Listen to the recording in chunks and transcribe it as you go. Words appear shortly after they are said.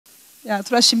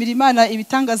Turashimira Imana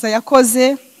ibitangaza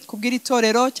yakoze kubwira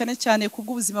itorero cyane cyane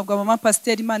kubw'ubuzima bwa mama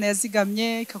Pasteur Imana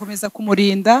yazigamye ikakomeza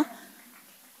kumurinda.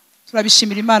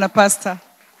 Turabishimira Imana Pastor.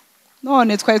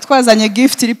 None twari twazanye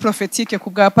gift iri prophetique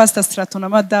kubwa Pastor Straton na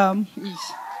Madame.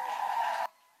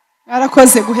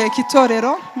 Mwarakoze guheka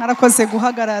itorero, mwarakoze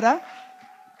guhagarara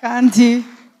kandi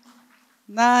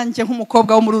nanjye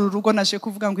nk'umukobwa wo muri uru rugo naje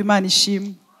kuvuga ngo Imana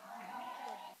ishimwe.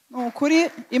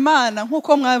 Kuri Imana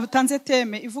nkuko mwatanze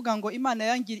teme ivuga ngo Imana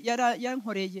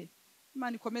yankoreye,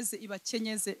 Imana ikomeze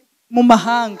ibakenyeze mu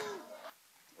mahanga.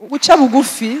 Guca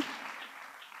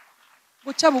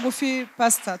bugufi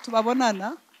Pastor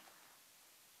tubabonana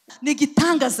ni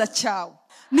gitangaza cyawe,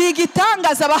 ni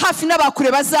gitangaza abahafi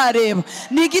n'abakure bazareba,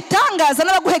 ni gitangaza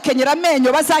n'abaguhekenyera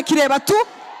amenyo bazakireba tu.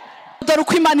 Dore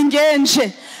uko Imana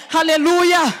ingenje.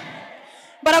 Haleluya.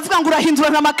 Baravuga ngo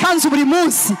urahindurana amakanzu buri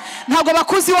munsi, ntabwo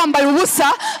bakuzi wambaye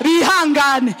ubusa,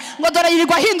 bihangane. Ngo dore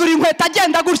yirirwa ahindura inkweto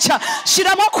agenda gutya,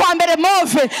 shiramo kwa mbere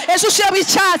move, ejo ushiramo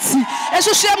icyatsi,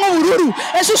 ejo ushiramo ubururu,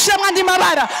 ejo ushiramo andi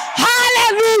mabara.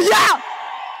 Haleluya.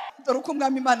 Dore uko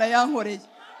Umwami Imana yankoreye.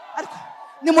 Ariko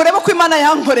nimurebe ko Imana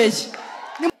yankoreye.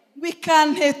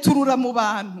 Ikanteturura mu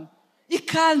bantu,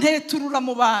 ikanteturura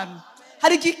mu bantu.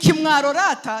 Hari ikimwaro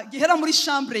rata gihera muri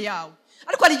chambre yawe,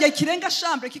 ariko hari igihe kirenga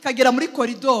chambre kikagera muri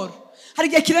koridoro, hari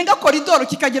igihe kirenga koridoro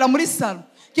kikagera muri salon,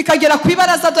 kikagera ku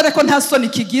ibaraza dore ko nta soni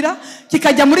kigira,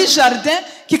 kikajya muri jardin,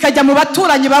 kikajya mu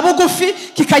baturanyi babugufi,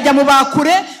 kikajya mu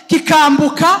bakure,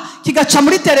 kikambuka, kigaca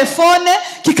muri telefone,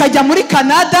 kikajya muri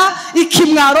Canada.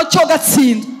 Ikimwaro cyo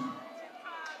gatsinda.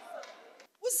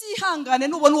 Uzihangane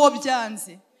nubona uwo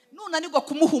byanze, nunanirwa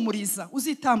kumuhumuriza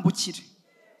uzitambukire.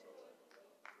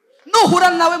 Nuhura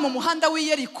nawe mu muhanda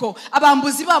w'Iyeriko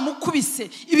abambuzi bamukubise,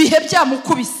 ibihe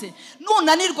byamukubise,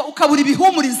 nunanirwa ukabura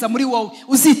ibihumuriza muri wowe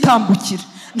uzitambukira,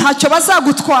 ntacyo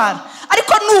bazagutwara.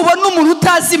 Ariko nubona umuntu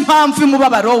utazi impamvu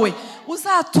y'umubabaro we,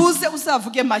 uzatuze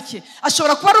uzavuge make.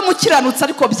 Ashobora kuba ari umukiranutsi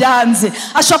ariko byanze,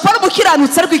 ashobora kuba ari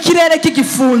umukiranutsi ariko ikirere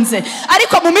kigifunze,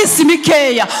 ariko mu minsi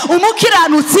mikeya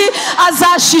umukiranutsi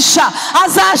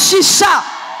azashisha.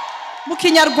 Mu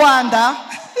Kinyarwanda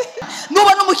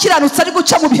nubona umukiranutsi ari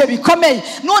guca mu bihe bikomeye,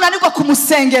 nunanirwa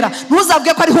kumusengera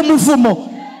ntuzabwe ko ariho umuvumo.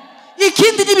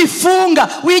 Ikindi nibifunga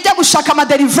wijya gushaka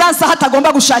amadelivrance aho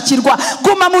atagomba gushakirwa,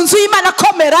 guma mu nzu y'Imana,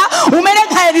 komera umere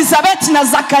nka Elizabeth na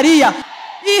Zakariya.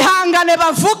 Ihangane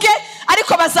bavuge,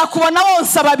 ariko bazakubona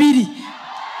wose babiri.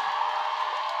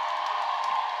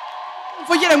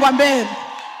 Mvugire ngo ambere.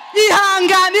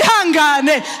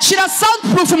 Ihangane, shira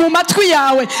soundproof mu matwi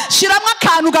yawe, shiramo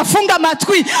akantu gafunga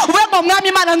amatwi, ube ngo Mwami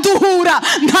Imana nduhura,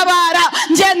 ntabara,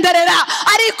 ngenderera.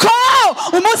 Ariko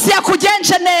umunsi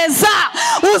yakugenje neza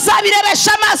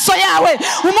uzabirebesha amaso yawe,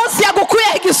 umunsi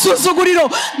yagukuyeho igisuzuguriro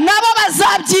nabo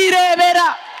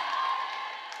bazabyirebera.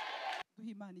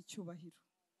 Duhe Imana icyubahiro.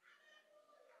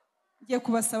 Ngiye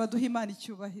kubasaba duhe Imana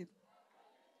icyubahiro.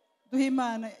 Duhe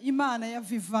Imana ya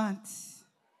vivante,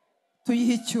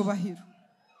 tuyihe icyubahiro.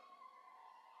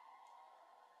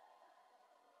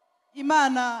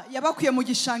 Imana yabakuye mu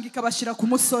gishanga ikabashira ku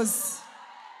musozi,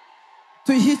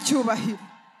 tuyihe icyubahiro.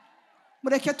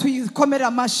 Mureke tuyikomere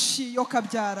amashi yo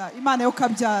kabyara, Imana yo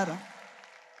kabyara.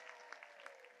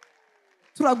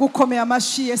 Turagukomeye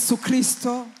amashi Yesu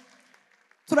Kristo,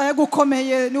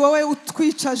 turayagukomeye. Ni wowe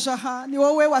utwicaje aha, ni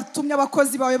wowe watumye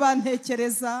abakozi bawe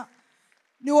bantekereza,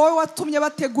 ni wowe watumye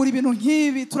bategura ibintu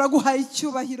nk'ibi. Turaguhaye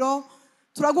icyubahiro,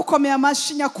 turagukomeye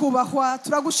amashi nyakubahwa,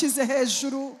 turagushize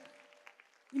hejuru.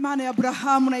 Imana ya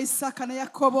Abrahamu na Isaka na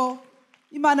Yakobo,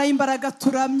 Imana y'imbaraga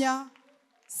turamya,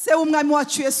 se w'Umwami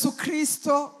wacu Yesu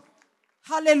Kristo.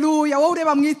 Haleluya. Wowe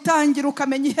ureba mu itangira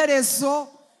ukamenya iherezo,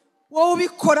 wowe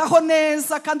ubikoraho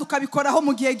neza kandi ukabikoraho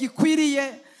mu gihe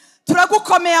gikwiriye.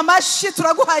 Turagukomeye amashi,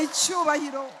 turaguhaye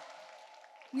icyubahiro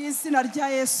mu izina rya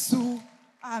Yesu.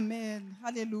 Amen.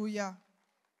 Haleluya.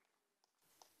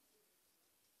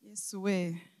 Yesu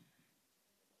we,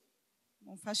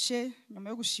 mumfashe nyuma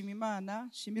yo gushima Imana,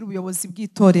 shimire ubuyobozi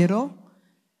bw'itorero,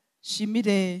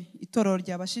 shimire itorero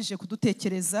ryabashije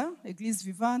kudutekereza, Eglise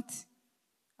Vivante,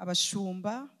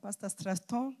 abashumba, Pastor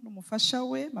Straton n'umufasha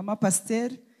we, Mama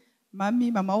Pasteur,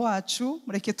 mama wacu.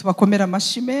 Mureke tubakomera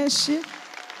amashi menshi.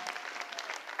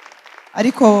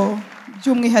 Ariko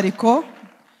by'umwihariko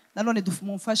nanone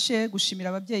mumfashe gushimira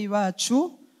ababyeyi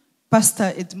bacu,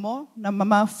 Pastor Edmond na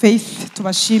Mama Faith,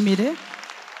 tubashimire.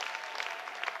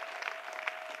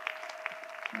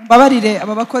 Mbabarire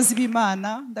aba bakozi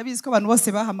b'Imana, ndabizi ko abantu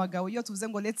bose bahamagawe. Iyo tuvuze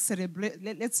ngo let's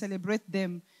celebrate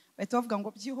them, bahita bavuga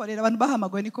ngo byihorera. Abantu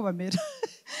bahamagawe niko bamera.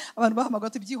 Abantu bahamagawe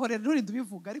tubyihorera, nturi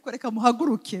dubivuga. Ariko reka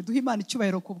muhaguruke duhe Imana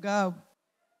icyubahiro ku bwabo,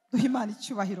 duhe Imana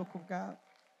icyubahiro ku bwabo.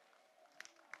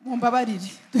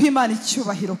 mumbabarire duhe Imana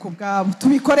icyubahiro ku bwabo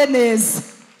tubikore neza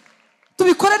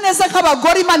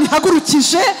nk'abagore Imana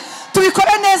ihagurukije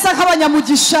tubikore neza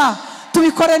nk'abanyamugisha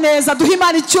tubikore neza duhe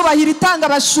Imana icyubahiro itanga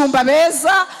abashumba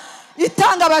beza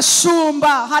itanga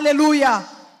abashumba haleluya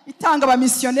itanga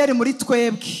abamisiyoneri muri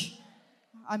twebwe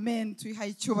amen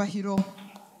tuyihaye icyubahiro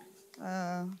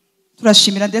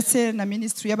turashimira ndetse na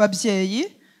ministry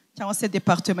y'ababyeyi cyangwa se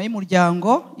departement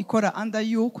y'umuryango ikora under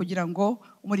you kugira ngo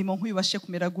umurimo nk'uyu ubashe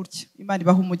kumera gutya Imana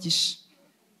ibaha umugisha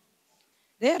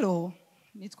rero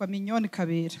nitwa Mignonne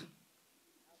Kabera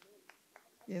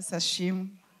Yesu ashimwe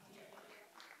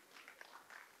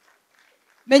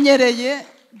menyereye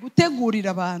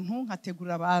gutegurira abantu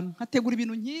nkategura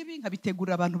ibintu nk'ibi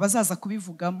nkabitegurira abantu bazaza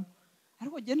kubivugamo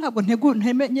ariko nge ntabwo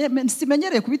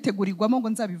simenyereye kubitegurirwamo ngo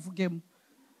nzabivugemo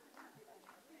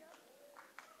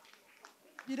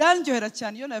birandyohera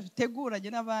cyane iyo nabiteguranye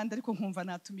n'abandi ariko nkumva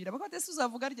natumira bako dese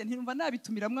uzavuga arya ntirumva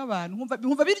nabitumiramwe abantu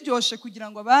nkumva biryoshe kugira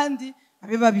ngo abandi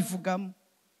babe babivugamo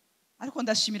ariko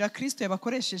ndashimira Kristo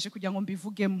yabakoresheje kugira ngo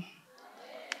mbivugemo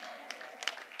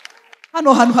hano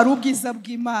hantu hari ubwiza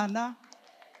bw'Imana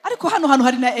ariko hano hantu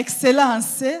hari na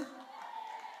excellence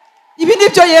ibi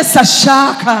nibyo Yesu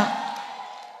ashaka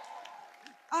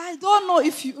I don't know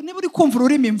if you niba uri kumva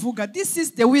ururimi mvuga this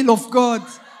is the will of God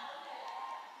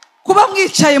kuba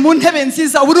mwicaye mu ntebe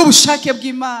nziza ubu ubushake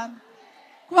bw'Imana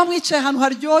kuba mwicaye ahantu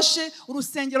haryoshye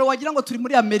urusengero wagira ngo turi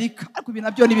muri Amerika ariko ibi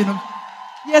nabyo ni ibintu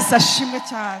Yesu ashimwe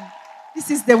cyane this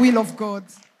is the will of God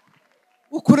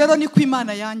uku rero ni ko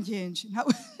Imana yangenje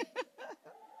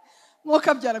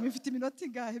mwuka byara mifite iminota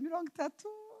ingahe 30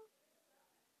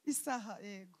 isaha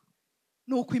yego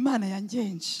nuko Imana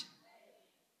yangenje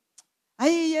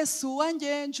Ai Yesu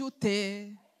wangenje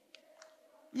ute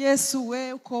Yesu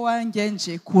we uko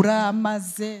wangenje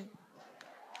kuramaze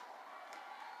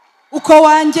uko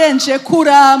wangenje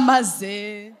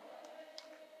kuramaze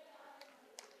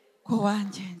uko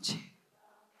wangenje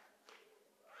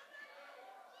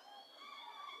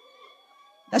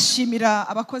ndashimira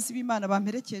abakozi b'Imana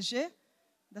bamperekeje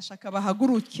ndashaka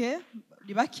bahaguruke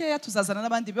ni bakeya tuzazana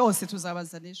n'abandi bose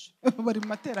tuzabazanisha bari mu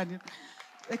materaniro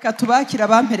reka tubakira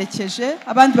bamperekeje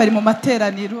abandi bari mu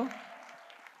materaniro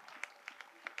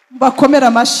bakomera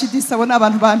amashyi sabona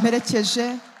abantu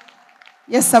bamperekeje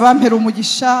Yesu abampera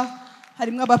umugisha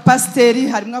harimo abapasteri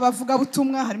harimo abavuga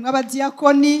butumwa harimo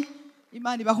abadiakoni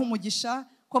Imana ibaha umugisha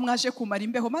ko mwaje kumara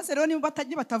imbeho maze rero niba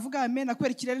batavuga amen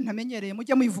akwera ikirere ntamenyereye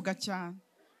mujye muyivuga cyane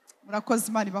murakoze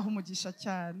Imana ibaha umugisha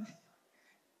cyane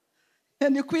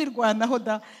ni kwirwanaho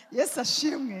da Yesu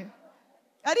ashimwe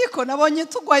ariko nabonye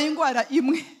tugwaye ingwara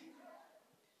imwe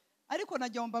ariko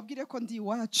najya mbabwire ko ndi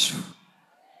iwacu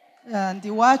ndi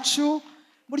iwacu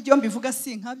buryo mbivuga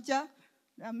sinkabya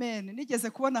amen nigeze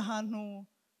kubona ahantu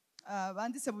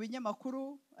banditse mu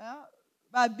binyamakuru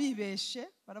babibeshe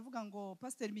baravuga ngo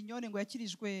Pasteur Mignonne ngo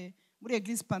yakirijwe muri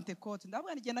Église Pentecôte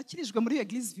ndavuga nige nakirijwe muri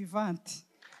Église Vivante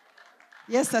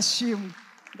Yesu ashimwe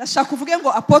ndashaka kuvuga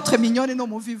ngo Apotre Mignonne no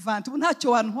mu Vivante ubu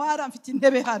ntacyo wantwara mfite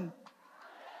intebe hano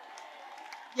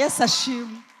Yesu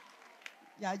ashimwe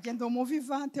yagenda mu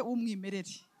Vivante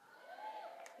umwimerere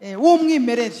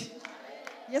umwimerere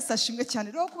Yesu ashimwe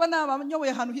cyane rero kuba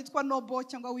nabanyoboye ahantu hitwa Noble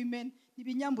cyangwa Women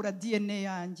ibinyambura DNA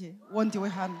yanjye wondi we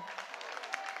hano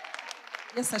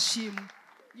Yesu ashimwe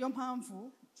niyo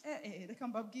mpamvu reka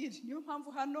mbabwire niyo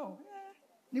mpamvu hano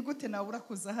ni gute nawe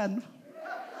urakuza hano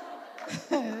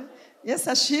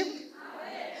Yesu ashimwe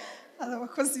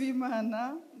abakozi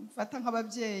b'Imana mfata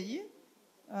nk'ababyeyi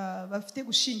bafite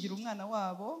gushingira umwana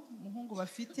wabo umuhungu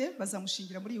bafite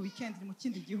bazamushingira muri iyi weekend mu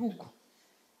kindi gihugu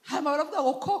hama baravuga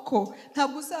ngo koko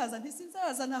ntabwo uzaza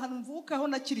ntisinzaza nta hantu mvukaho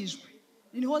nakirijwe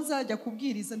niho nzajya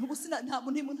kubwiriza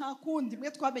nta kundi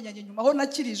mwe twamenyanye nyuma aho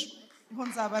nakirijwe niho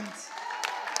nzaba ndi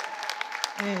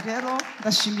rero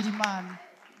ndashimira Imana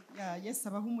Yesu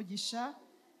abaha umugisha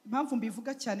impamvu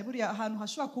mbivuga cyane buriya ahantu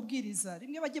hashobora kubwiriza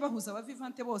rimwe bajye bahuza aba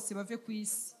Vivante bose bave ku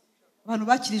isi abantu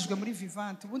bakirijwe muri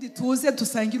Vivante ubundi tuze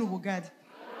dusangire ubugari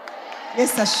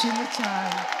Yesu ashimwe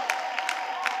cyane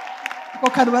ko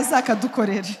kantu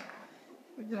bazakadukorera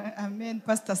amen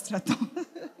Pastor Straton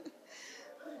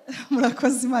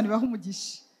murakoze Imana ibaha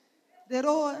umugisha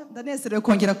rero ndanezerewe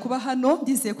kongera kuba hano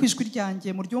ndizeye ko ijwi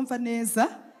ryanjye muryumva neza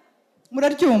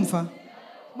muraryumva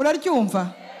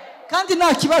kandi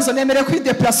nta kibazo nemereye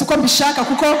kwideplace uko mbishaka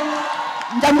kuko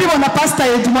ndambibona Pastor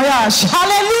Edmo yaje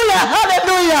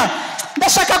haleluya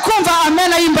ndashaka kumva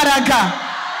amen y'imbaraga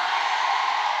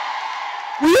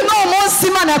uyu ni umunsi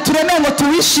Imana yaturemeye ngo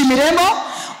tuwishimiremo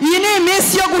iyi ni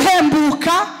iminsi yo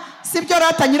guhembuka sibyo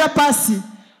ratanyira pasi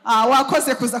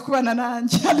wakoze kuza kubana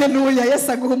nanjye haleluya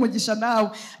Yesu aguha umugisha nawe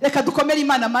reka dukomere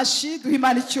Imana amashi duhe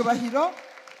Imana icyubahiro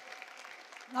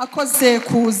Nakoze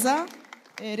kuza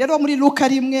rero muri Luka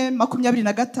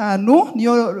 1:25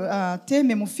 niyo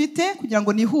teme mufite kugira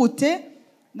ngo nihute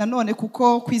nanone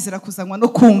kuko kwizera kuzanwa no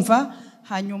kumva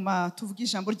hanyuma tuvuga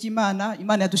ijambo ry'Imana.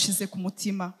 Imana yadushize ku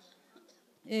mutima.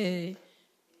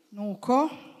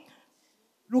 Nuko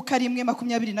Luka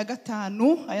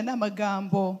 1:25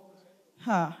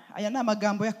 aya ni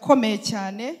amagambo yakomeye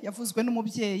cyane yavuzwe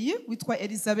n'umubyeyi witwa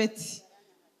Elizabeth.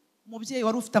 Umubyeyi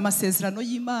wari ufite amasezerano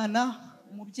y'Imana,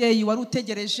 umubyeyi wari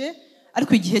utegereje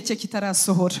ariko igihe cye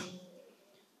kitarasohora.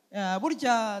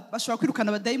 Burya bashobora kwirukana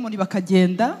abadayimoni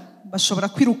bakagenda, bashobora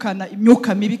kwirukana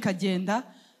imyuka mibi ikagenda,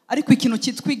 ariko ikintu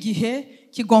cyitwa igihe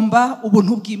kigomba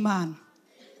ubuntu bw'Imana.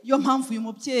 Iyo mpamvu uyu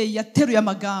mubyeyi yateruye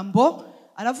amagambo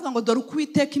aravuga ngo dore uko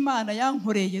Uwiteka Imana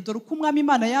yankoreye, dore uko Umwami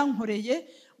Imana yankoreye,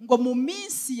 ngo mu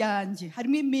minsi yanjye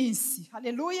harimo iminsi.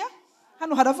 Haleluya.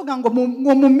 Hano haravuga ngo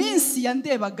mu minsi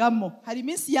yandebagamo, hari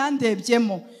iminsi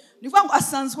yandebyemo. Nivuga ngo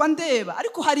asanzwe andeba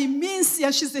ariko hari iminsi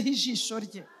yashizeho ijisho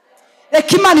rye.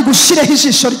 Reka Imana igushireho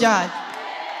ijisho ryayo.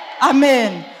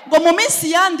 Amen. Ngo mu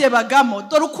minsi yandebagamo,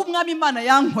 dore uko Umwami Imana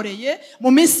yankoreye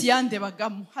mu minsi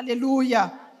yandebagamo. Haleluya.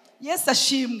 Yesu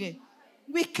ashimwe.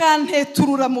 Ngo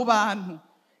ikanteturura mu bantu,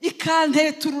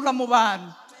 ikanteturura mu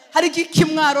bantu. Hari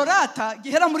ikimwaro rata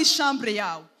gihera muri chambre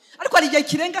yawe, ariko hari igihe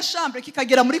kirenga chambre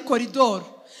kikagera muri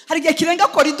koridoro, hari igihe kirenga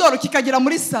koridoro kikagera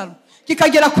muri salo,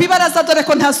 kikagera ku ibaraza dore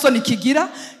ko nta soni kigira,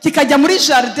 kikajya muri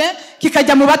jardin,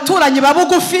 kikajya mu baturanyi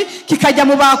babugufi, kikajya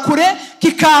mu bakure,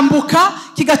 kikambuka,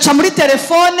 kigaca muri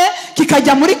telefone,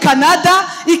 kikajya muri Canada.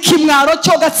 Ikimwaro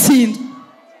cyo gatsinda.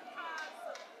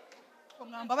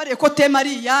 Mwambabariye ko tema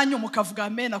ari iyanyu mukavuga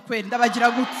amen kweli ndabagira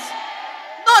gutse.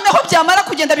 Noneho byamara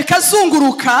kugenda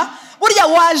bikazunguruka, burya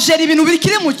wajera ibintu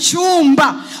bikiri mu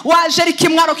cyumba, wajera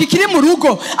ikimwaro kikiri mu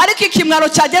rugo, ariko ikimwaro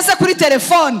cyageze kuri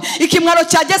telefone, ikimwaro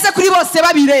cyageze kuri bose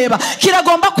babireba,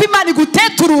 kiragomba ko Imana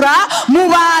iguteturura mu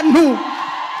bantu.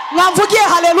 Mwamvugiye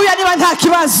haleluya niba nta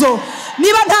kibazo,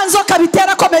 niba nta nzoka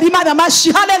bitera komera Imana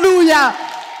amashi. Haleluya.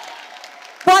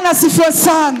 Bwana sifiwe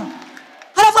sana.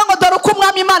 Haravuga ngo dore uko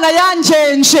Umwami Imana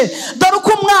yanjenje, dore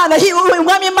uko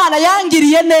Umwami Imana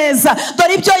yangiriye neza,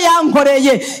 dore ibyo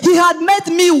yankoreye. He had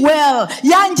made me well.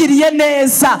 Yangiriye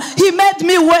neza. He made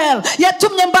me well.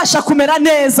 Yatumye mbasha kumera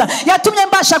neza, yatumye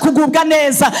mbasha kugubwa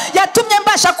neza, yatumye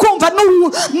mbasha kumva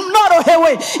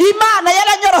norohewe. Imana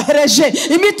yaranyorohereje,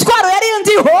 imitwaro yari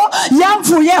ndiho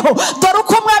yamvuyeho. Dore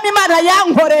uko Umwami Imana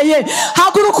yankoreye.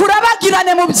 Haguruka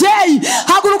urabagirane mubyeyi,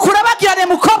 haguruka urabagirane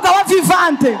mukobwa wa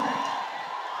vivante.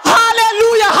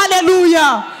 Haleluya,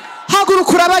 haleluya.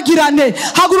 Haguruka urabagirane,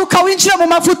 haguruka winjire mu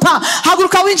mavuta,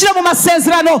 haguruka winjire mu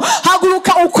masezerano,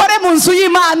 haguruka ukore mu nzu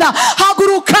y'Imana.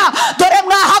 Haguruka, dore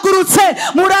mwahagurutse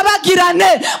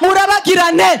murabagirane,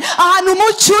 murabagirane. Ahantu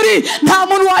mucyuri nta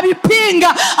muntu wabipinga,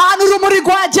 ahantu urumuri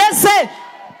rwageze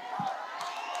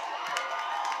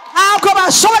ntabwo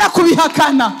bashobora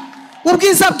kubihakana.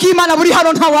 Ubwiza bw'Imana buri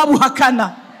hano nta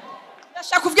wabuhakana.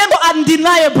 Ndashaka kuvuga ngo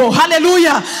undeniable.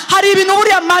 Haleluya. Hari ibintu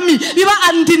buriya mami biba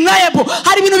undeniable,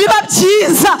 hari ibintu biba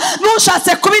byiza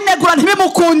nushatse kubinegura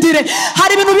ntibimukundire,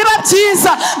 hari ibintu biba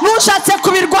byiza nushatse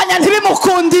kubirwanya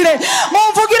ntibimukundire.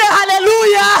 Mumvugire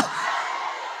haleluya.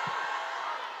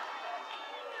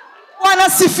 Bwana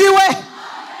sifiwe,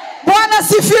 Bwana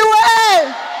sifiwe,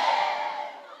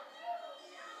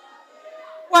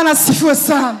 Bwana sifiwe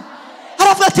sana.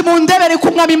 Haravuga ati mundebere ko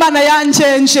Umwami Imana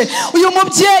yanjenje. Uyu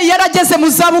mubyeyi yarageze mu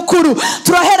zabukuru.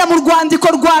 Turahera mu rwandiko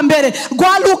rwa mbere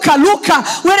rwa Luka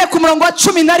were ku murongo wa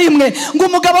 11 ngo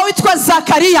umugabo witwa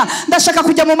Zakariya, ndashaka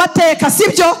kujya mu mateka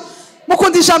sibyo,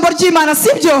 mukunda ijambo ry'Imana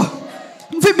sibyo,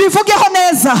 bivugeho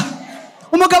neza.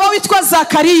 Umugabo witwa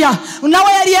Zakariya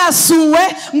nawe yari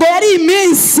yasuwe, ngo yari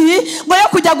iminsi ngo yo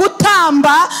kujya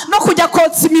gutamba no kujya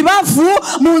kotsa imibavu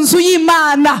mu nzu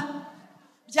y'Imana.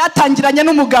 Byatangiranye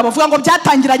n'umugabo, vuga ngo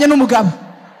byatangiranye n'umugabo.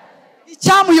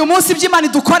 Icyamu uyu munsi by'Imana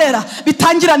dukorera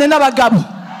bitangirane n'abagabo,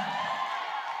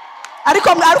 ariko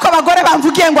abagore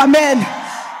bamvugiye ngo amen.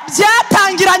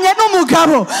 Byatangiranye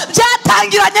n'umugabo,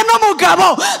 byatangiranye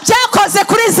n'umugabo, byakoze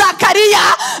kuri Zakariya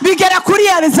bigera kuri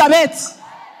Elizabeth.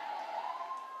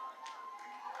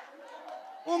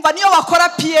 Umva niyo wakora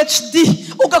PhD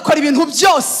ugakora ibintu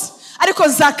byose, ariko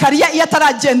Zakariya iyo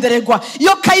ataragendererwa,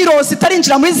 iyo Kairos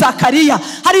itarinjira muri Zakariya,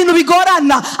 hari ibintu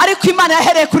bigorana. Ariko Imana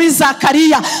yahereye kuri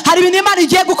Zakariya. Hari ibintu Imana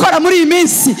igiye gukora muri iyi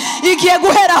minsi, igiye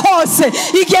guhera hose,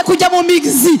 igiye kujya mu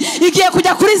migzi, igiye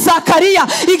kujya kuri Zakariya,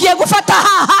 igiye gufata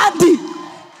hahandi.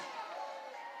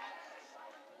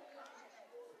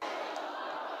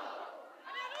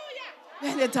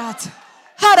 Bene data,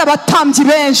 hari abatambyi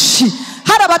benshi,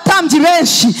 hari abatambyi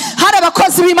benshi, hari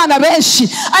abakozi b'Imana benshi,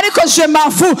 ariko je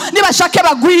mavu nibashake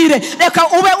bagwire reka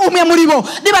ube umwe muri bo,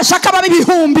 nibashaka babe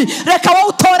ibihumbi reka wowe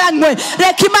utoranywe.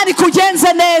 Reka Imana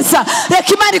ikugenze neza,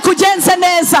 reka Imana ikugenze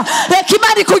neza, reka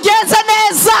Imana ikugenze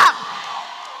neza.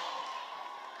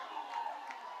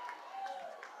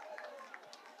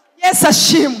 Yesu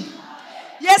ashimwe,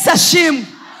 Yesu ashimwe,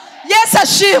 Yesu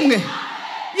ashimwe.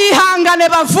 Ihangane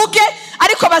bavuge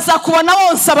ariko bazakubona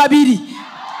wose babiri.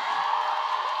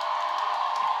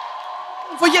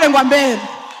 Mvugire ngo amen.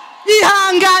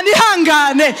 Ihangane,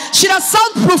 ihangane. Shira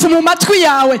soundproof mu matwi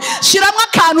yawe, shiramo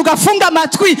akantu gafunga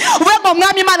amatwi, ube ngo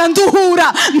Mwami Imana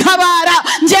nduhura, ntabara,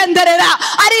 ngenderera.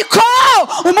 Ariko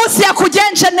umunsi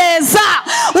yakugenje neza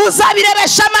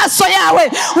uzabirebesha amaso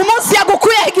yawe, umunsi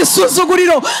yagukuyeho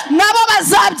igisuzuguriro nabo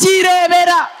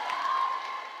bazabyirebera.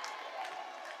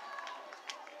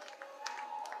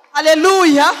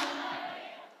 Haleluya.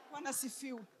 Bwana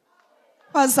sifiwe.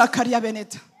 Bazakariya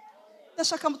Beneta.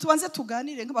 Ndashaka tubanze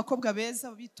tuganire nk'abakobwa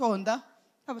beza bitonda,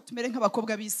 tumere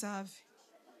nk'abakobwa b'isave.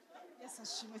 Yesu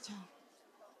ashimwe cyane.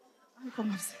 Ariko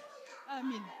mwavuze.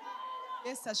 Amen.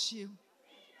 Yesu ashimwe.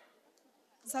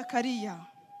 Zakariya.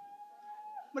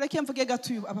 Mureke mvuge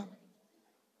gatuyu aba.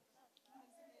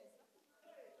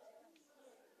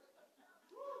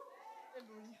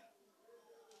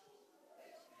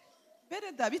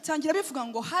 Bereda bitangira bivuga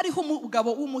ngo hariho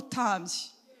umugabo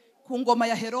w'umutambyi ku ngoma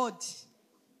ya Herodi.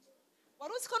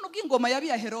 Waruzi ko nubwo ingoma yabi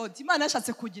ya Herodi Imana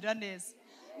yashatse kugira neza.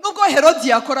 Nubwo Herodi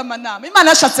yakora amanama Imana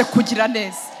yashatse kugira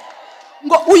neza.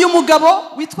 Ngo uyu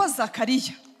mugabo witwa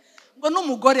Zakariya ngo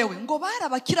n'umugore we ngo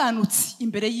barabakiranutsi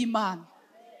imbere y'Imana.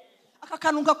 Aka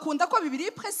kantu ngakunda ko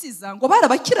Bibiliya precisa ngo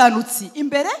barabakiranutsi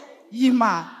imbere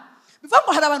y'Imana. Bivuga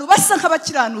ngo hari abantu basa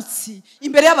nk'abakiranutsi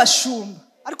imbere y'abashumba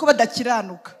ariko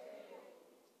badakiranuka.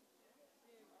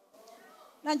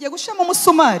 Nangiye gushema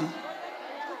umusumari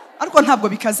ariko ntabwo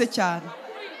bikaze cyane.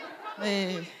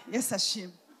 Yesu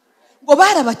ashimwe. Ngo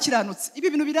barabakiranutsi, ibi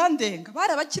bintu birandenga,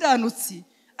 barabakiranutsi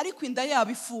ariko inda yabo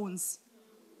ifunze.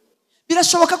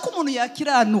 Birashoboka ko umuntu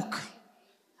yakiranuka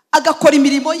agakora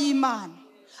imirimo y'Imana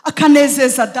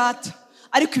akanezeza data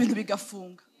ariko ibintu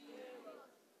bigafunga.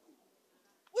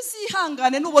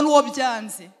 Uzihangane nubona uwo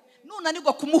byanze,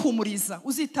 nunanirwa kumuhumuriza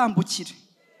uzitambukire.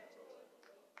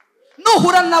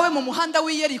 Nuhura nawe mu muhanda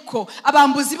w'Iyeriko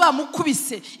abambuzi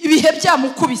bamukubise, ibihe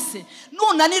byamukubise,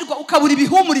 nunanirwa ukabura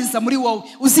ibihumuriza muri wowe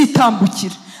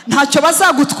uzitambukira, ntacyo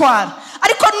bazagutwara.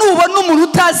 Ariko nubona umuntu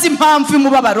utazi impamvu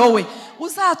y'umubabaro we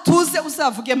uzatuze,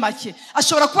 uzavuge make.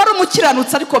 Ashobora kuba ari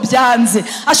umukiranutsi ariko byanze,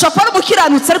 ashobora kuba ari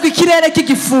umukiranutsi ariko ikirere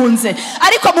kigifunze,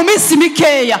 ariko mu minsi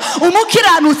mikeya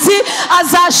umukiranutsi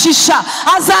azashisha,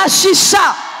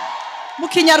 azashisha. Mu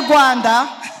Kinyarwanda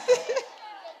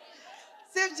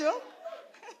sibyo?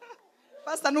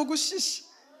 Pastor nugushisha.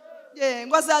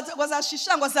 Ngo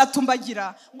azashisha, ngo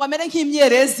azatumbagira, ngo amere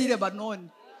nk'imyerezi Lebanoni.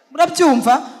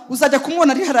 Murabyumva? Uzajya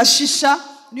kumubona ari harashisha.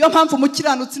 Niyo mpamvu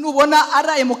umukiranutsi nubona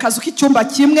araye mu kazu k'icyumba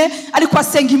kimwe ariko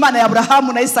asenga Imana ya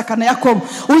Abrahamu na Isaka na Yakobo,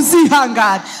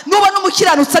 uzihangane. Nubona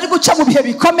umukiranutsi ari guca mu bihe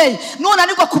bikomeye,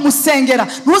 nunanirwa kumusengera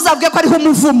ntuzavuge ko ariho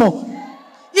umuvumo.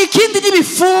 Ikindi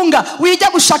nibifunga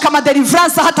wijya gushaka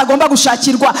amadeliverance aho atagomba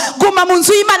gushakirwa. Guma mu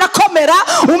nzu y'Imana, komera,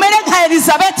 umere nka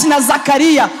Elizabeth na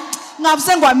Zakariya.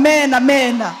 Mwavuze ngo amen,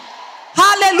 amen.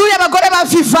 Haleluya. Abagore ba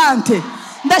vivante,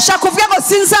 ndashaka kuvuga ngo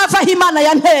sinzava aho Imana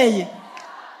yanteye.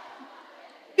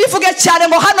 Bivuge cyane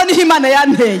ngo hano niho Imana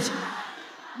yanteye,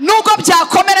 nubwo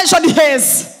byakomera ejo ni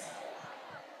heza.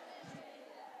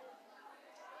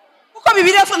 Kuko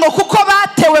Bibiliya ivuga ngo kuko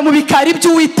batewe mu bikari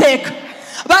by'Uwiteka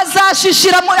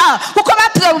bazashishira kuko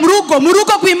batewe mu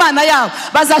rugo rw'Imana yabo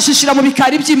bazashishira mu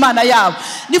bikari by'Imana yabo.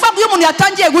 Nivuga ngo iyo umuntu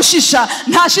yatangiye gushisha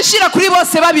ntashishira kuri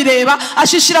bose babireba,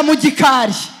 ashishira mu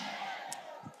gikari.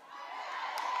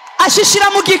 Ashishira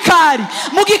mu gikari.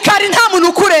 Mu gikari nta muntu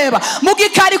ukureba. Mu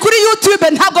gikari kuri YouTube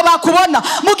ntabwo bakubona.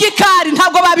 Mu gikari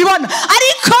ntabwo babibona.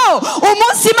 Ariko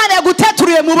umunsi Imana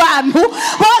yaguteturiye mu bantu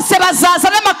bose bazaza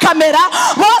n'amakamera,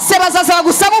 bose bazaza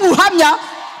gusaba ubuhamya,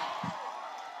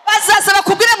 bazaza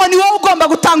bakubwira ngo ni wowe ugomba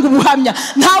gutanga ubuhamya.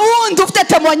 Nta wundi ufite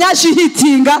témoignage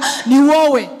hitinga, ni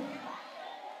wowe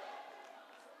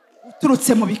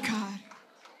uturutse mu bikari.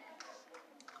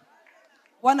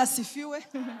 Wanasifiwe.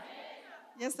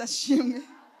 Yesu ashimwe.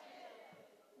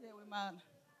 Yewe Mana,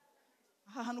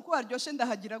 aha hantu ko haryoshye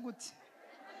ndahagira gute?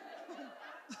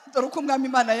 Dore uko Umwami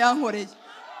Imana yankoreye.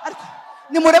 Ariko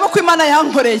nimurebe ko Imana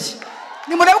yankoreye,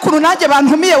 nimurebe ukuntu nanjye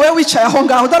bantumiye wewe wicaye aho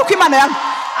ngaho. Dore uko Imana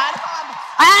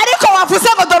ariko wavuze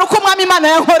ngo dore uko Umwami Imana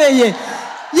yankoreye.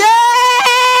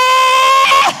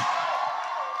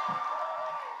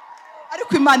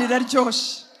 Ariko Imana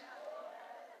iraryoshe.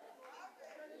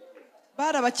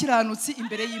 bari abakiranutsi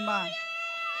imbere y'Imana.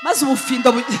 Maze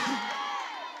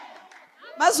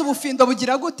ubufindo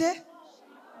bugira gute?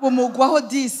 Bumugwaho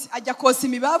disi, ajya kosa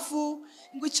imibavu.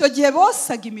 Ngo icyo gihe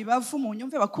bosaga imibavu mu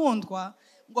nyumve bakundwa,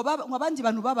 ngo abandi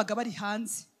bantu babaga bari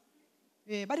hanze.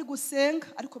 Bari gusenga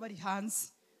ariko bari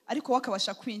hanze. Ariko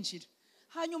wakabasha kwinjira.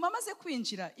 Hanyuma amaze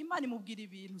kwinjira, Imana imubwira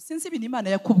ibintu. Sinzi ibintu Imana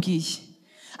yakubwiye.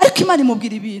 Ariko Imana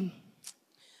imubwira ibintu.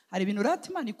 Hari ibintu rata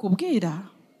Imana ikubwira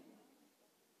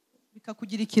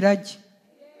bikakugira ikiragi.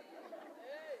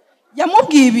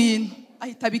 Yamubwiye ibintu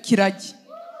ahita bikiragi.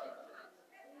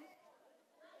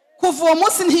 Kuva uwo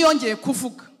munsi ntiyongeye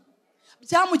kuvuga.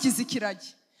 Byamugize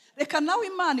ikiragi. Reka nawe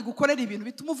Imana igukorera ibintu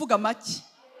bituma uvuga make.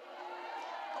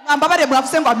 Mwambabare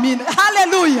muravuze ngo amina.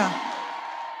 Haleluya.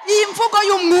 Iyi mvugo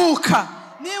y'umwuka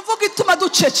ni imvugo ituma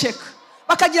duceceka.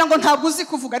 Bakagira ngo ntabwo uzi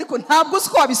kuvuga, ariko ntabwo uzi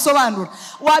ko wabisobanura.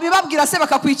 Wabibabwira se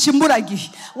bakakwica imburagihe.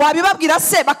 Wabibabwira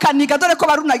se bakaniga, dore ko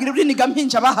barunagira uriniga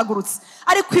mpinja bahagurutse.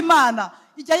 Ariko Imana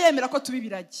ijya yemera ko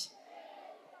tubibiragi.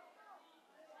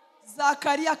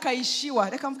 Zakariya akaishiwa.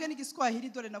 Reka mvuge n'igiswahili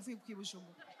dore navuye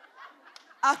kwibujumbu.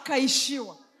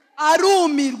 Akaishiwa.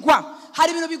 Arumirwa.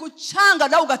 Hari ibintu bigucanga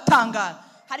nawe ugatangara.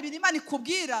 Hari ibintu Imana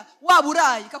ikubwira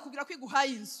waburayi, ikakubwira ko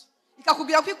iguhaye inzu,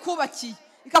 ikakubwira ko ikubakiye,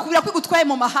 ikakubwira ko igutwaye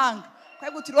mu mahanga.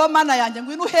 Kwaye guti ro Mana yanjye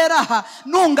ngwino uheraha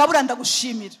nungabura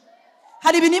ndagushimira.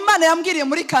 Hari ibintu Imana yambwiriye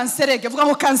muri kanserege, vuga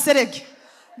ngo kanserege.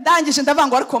 Ndangije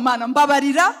ndavanga ariko Mana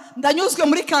mbabarira, ndanyuzwe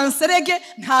muri kanserege,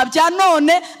 nta bya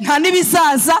none, nta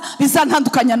nibizaza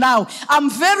bizantandukanya nawe. I'm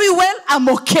very well, I'm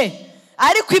okay.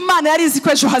 Ariko Imana yari izi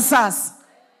ko ejo hazaza.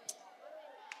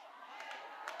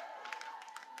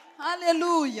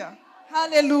 Hallelujah.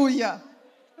 Hallelujah.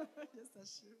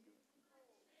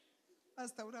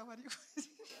 Pastor urabari.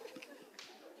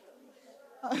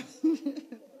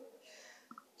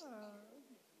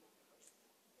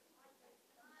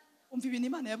 Umva ibintu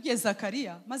Imana yabwiye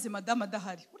Zakariya maze madama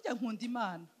adahari. Burya nkunda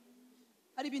Imana.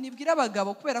 Hari ibintu ibwira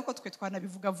abagabo kubera ko twe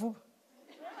twanabivuga vuba.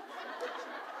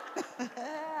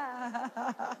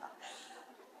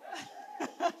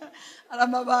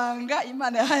 Aramabanga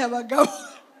Imana yahaye abagabo.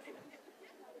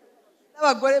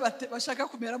 N'abagore bashaka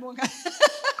kumeramo nka.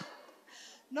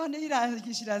 None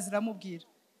irangije iramubwira.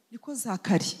 Niko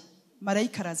Zakari,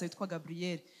 marayika araza witwa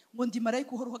Gabriel. Ngo ndi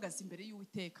marayika uhora uhagaze imbere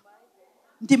y'Uwiteka.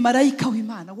 Ndi marayika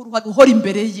w'Imana uhora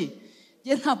imbere ye.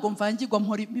 Ye ntabwo mvangirwa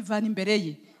mbivana imbere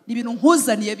ye. Ni ibintu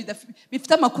nkuzaniye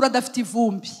bifite amakuru adafite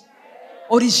ivumbi.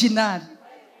 Original.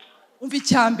 Umva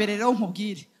icyambere rero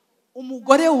nkubwire.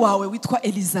 Umugore wawe witwa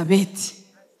Elizabeth.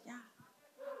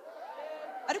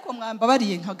 Ariko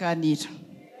mwambabariye nkaganira.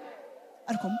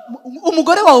 Ariko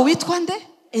umugore wawe witwa nde?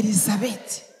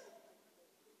 Elizabeth.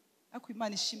 Ariko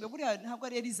Imana ishimwe buriya ntabwo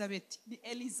ari Elizabeth, ni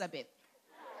Elizabeth.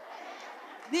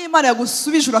 Ni Imana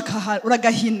yagusubije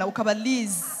uragahina ukaba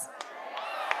Liz.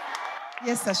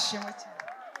 Yesu ashimwe cyane.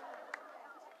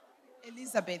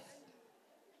 Elizabeth.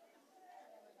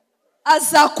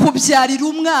 Azakubyarira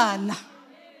umwana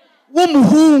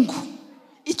w'umuhungu.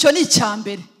 Icyo ni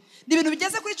icyambere. Ni ibintu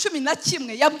bigeze kuri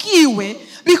 11 yabwiwe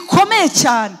bikomeye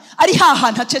cyane. Ari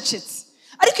hahantu hacecetse.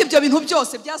 Ariko ibyo bintu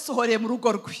byose byasohoreye mu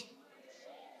rugo rwe.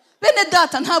 Bene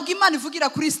data ntabwo Imana ivugira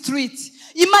kuri street.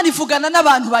 Imana ivugana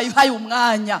n'abantu bayihaye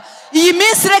umwanya. Iyi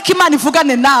minsi reka Imana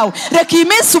ivugane nawe. Reka iyi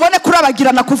minsi ubone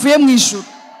kurabagirana kuvuye mu ijuru.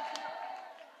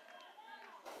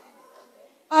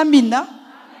 Amina.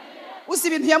 Uzi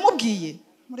ibintu yamubwiye?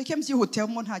 Mureke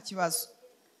mbyihutemo nta kibazo.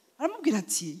 Aramubwira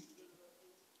ati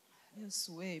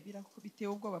Yesu we birakubiteye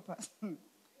ubwoba pa.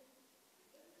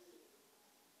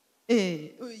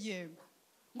 Yego.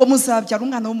 Ngo muzabyara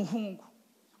umwana w'umuhungu.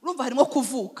 Urumva harimo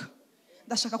kuvuka.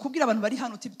 Ndashaka kubwira abantu bari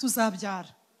hano tuzabyara.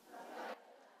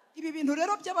 Ibi bintu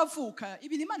rero by'abavuka,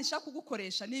 ibintu Imana ishaka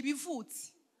kugukoresha ni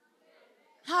ibivutse.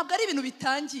 Ntabwo ari ibintu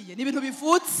bitangiye, ni ibintu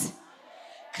bivutse.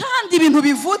 Kandi ibintu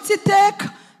bivutse iteka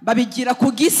babigira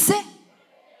ku gise.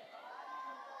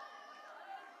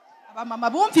 Abamama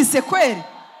bumvise kweri.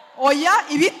 Oya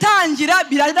ibitangira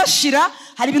birashira.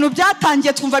 Hari ibintu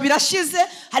byatangiye twumva birashize.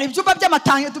 Hari ibyumba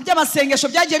by'amasengesho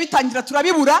byagiye bitangira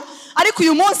turabibura. Ariko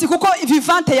uyu munsi kuko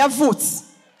vivante yavutse.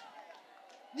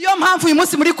 Niyo mpamvu uyu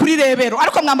munsi muri kuri rebero.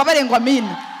 Ariko mwambabare ngo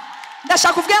amina.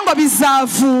 Ndashaka kuvuga ngo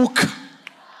bizavuka.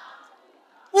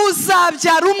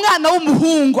 Uzabyara umwana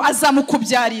w'umuhungu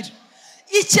azamukubyarira.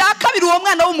 Icya kabiri uwo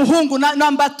mwana w'umuhungu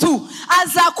number 2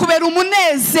 azakubera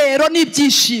umunezero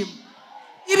n'ibyishimo.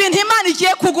 Ibintu Imana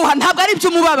igiye kuguha ntabwo ari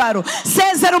by'umubabaro.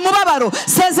 Sezera umubabaro,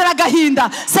 sezera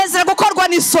agahinda, sezera gukorwa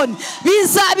n'isoni.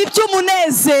 Bizaba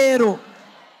iby'umunezero.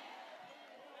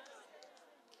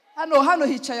 Hano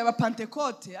hicaye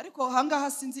abapantekote, ariko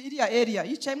hangaha sinzi iriya area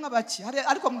yicayemo abaki.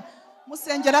 Ariko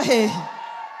musengera hehe?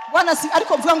 Bwana si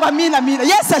ariko mvuga ngo amina amina.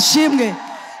 Yesu ashimwe.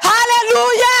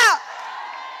 Haleluya.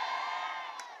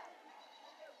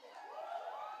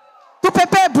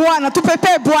 Tupepe Bwana,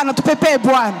 tupepe Bwana, tupepe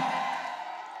Bwana.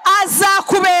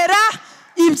 Azakubera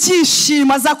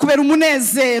ibyishimo, azakubera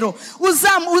umunezero.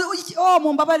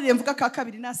 Mumbabarire mvuga ka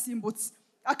kabiri nasimbutse.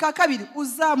 Aka kabiri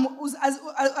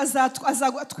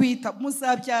azatwita,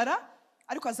 muzabyara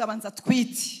ariko azabanza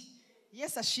twiti.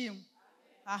 Yesu ashimwe.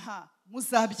 Aha,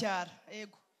 muzabyara.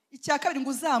 Yego. Icya kabiri ngo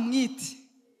uzamwite.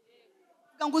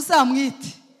 Ngo uzamwite.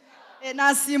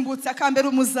 Nasimbutse akambere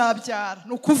umuzabyara.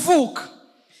 Nukuvuka.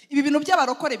 Ibi bintu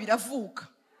by'abarokore biravuka.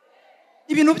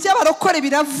 Ibintu by'abarokore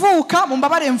biravuka,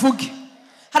 mumbabare mvuge.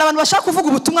 Hari abantu bashaka kuvuga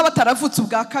ubutumwa bataravutse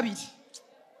ubwa kabiri.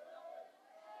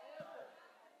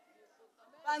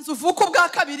 Banza uvuka ubwa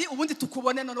kabiri ubundi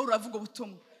tukubone none uravuga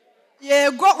ubutumwa.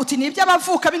 Yego uti ni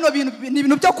iby'abavuka bino bintu ni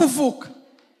ibintu byo kuvuka.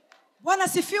 Bwana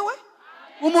sifiwe.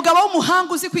 Umugabo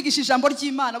w'umuhanga uzi kwigisha ijambo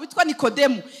ry'Imana witwa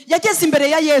Nikodemu yageze imbere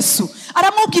ya Yesu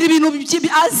aramubwira ibintu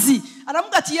azi.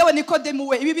 Aramuga ati yewe Nikodemu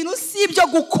we, ibi bintu si ibyo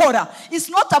gukora. It's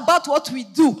not about what we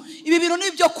do. Ibi bintu ni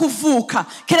ibyo kuvuka.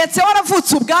 Keretse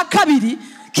waravutse ubwa kabiri,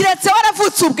 kiretse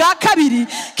waravutse ubwa kabiri,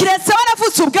 kiretse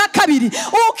waravutse ubwa kabiri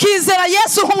ukizera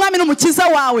Yesu nk'umwami n'umukiza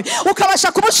wawe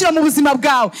ukabasha kumushira mu buzima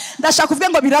bwawe. Ndashaka kuvuga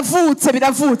ngo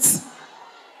biravutse.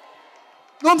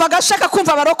 Numva gashaka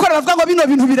kumva abarokora bavuga ngo bino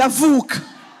bintu biravuka.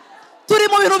 Turi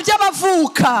mu bintu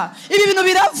by'abavuka. Ibi bintu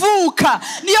biravuka.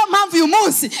 Niyo mpamvu uyu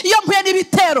munsi iyo mpuye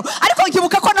n'ibitero ariko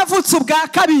nkibuka ko navutse ubwa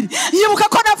kabiri. Yibuka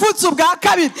ko navutse ubwa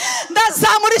kabiri.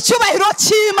 Ndazamura icyubahiro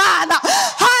cy'Imana.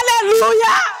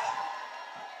 Haleluya.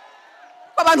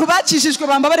 Abantu bakijijwe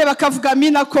bambabare bakavuga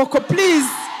amina koko. Please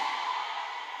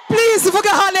vuga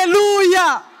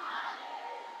haleluya.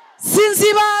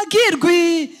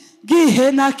 Sinzibagirwi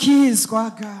gihe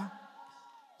nakizwaga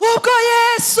ubwo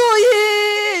Yesu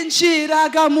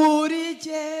yinjiraga muri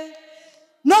jye,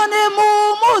 none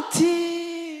mu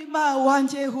mutima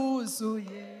wanjye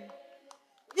huzuye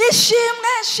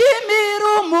ishimwe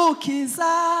shimira umukiza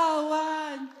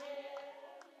wanjye.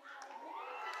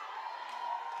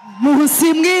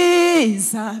 Munsi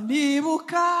mwiza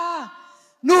nibuka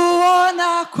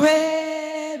nuwona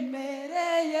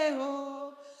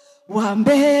kwemereyeho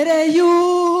wambere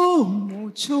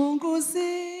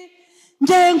y'umucunguzi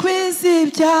nge nkwizi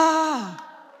ibyaha.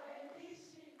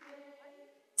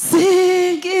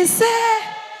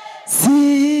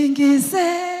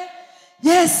 Singize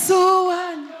Yesu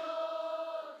wanyogeje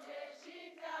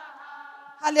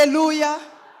ibyaha. Haleluya.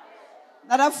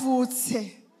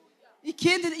 Naravutse.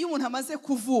 Ikindi iyo umuntu amaze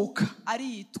kuvuka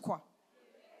aritwa.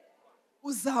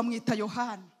 Uzamwita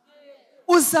Yohana.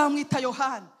 Uzamwita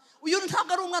Yohana. Uyu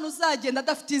ntabwo ari umwana uzagenda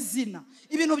adafite izina.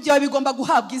 Ibintu byawe bigomba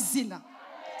guhabwa izina.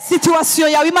 Situation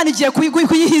yawe Imana igiye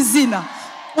kuyiha izina.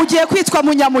 Ugiye kwitwa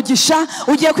munyamugisha,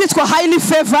 ugiye kwitwa highly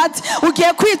favored,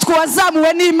 ugiye kwitwa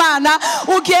wazamuwe n'Imana,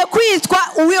 ugiye kwitwa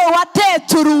uwo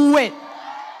wateturuwe.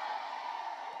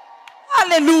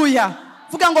 Haleluya.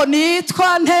 Vuga ngo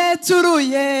nitwa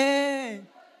nteturuye.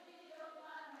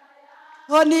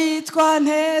 O nitwa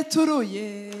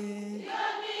nteturuye.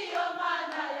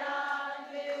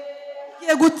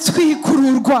 Ugiye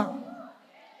gutwikururwa.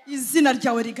 Izina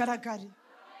ryawe rigaragare.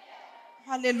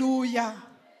 Haleluya.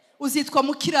 Uzitwa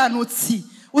mukiranutsi.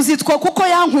 Uzitwa kuko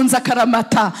yankunze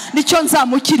akaramata nicyo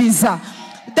nzamukiriza.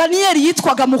 Danieli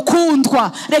yitwaga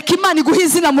mukundwa. Reka Imana iguhe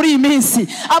izina muri iyi minsi.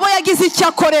 Abo yagize icyo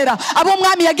akorera, abo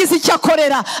umwami yagize icyo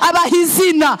akorera,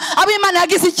 abahizina. Abo Imana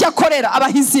yagize icyo akorera,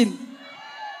 abahizina.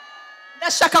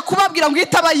 Ndashaka kubabwira ngo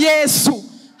itaba Yesu.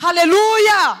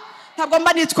 Haleluya. Ntabwo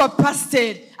mba nitwa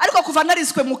pasiteri, ariko kuva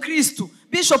nariswe mu Kristo,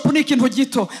 bishop ni ikintu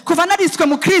gito. Kuva nariswe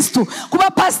mu Kristo,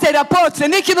 kuba pasiteri apotre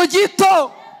ni ikintu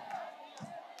gito.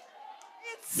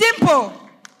 It's simple.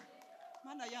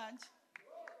 Mana yanjye.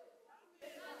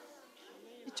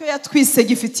 Icyo yatwise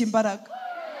gifite imbaraga.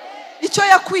 Icyo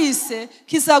yakwise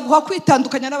kizaguha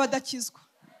kwitandukanya n'abadakizwa.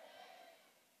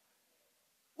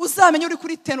 Uzamenye uri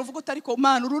kuri teno uvuga utari ko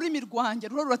Mana ururimi rwanjye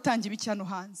ruratangira ibicyano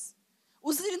hanze.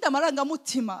 Uzirinda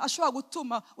amarangamutima ashobora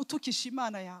gutuma utukisha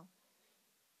Imana yawe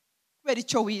kubera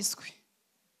icyo wiswe.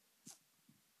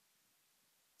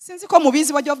 Sinzi ko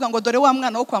mubizi bajya bavuga ngo dore wa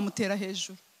mwana wo kwamutera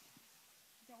hejuru.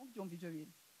 Ubyumva ibyo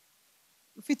bintu.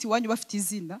 Ufite iwanyu bafite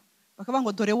izina bakavuga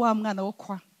ngo dore wa mwana wo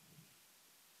kwa.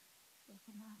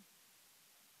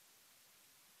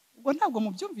 Ubwo ntabwo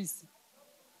mubyumvise.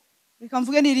 Reka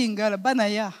mvuge niringara bana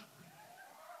ya.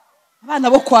 Abana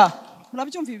bo kwa.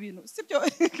 Murabyumva ibintu sibyo?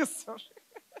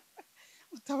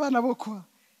 Utabana bo kwa.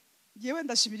 Yewe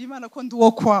ndashimira Imana ko ndi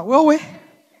wo kwa. Wowe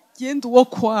genda uwo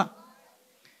kwa.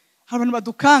 Abantu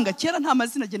badukanga kera nta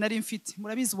mazina je nari mfite.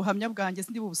 Murabizi ubuhamya bwanjye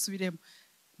sindi bubusubiremo.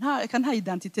 nta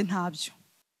identite ntabyo.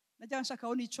 Najya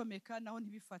nshakaho nicomeka naho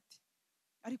ntibifate.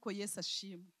 Ariko Yesu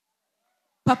ashimwe.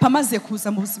 Papa maze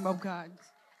kuza mu buzima bwanjye.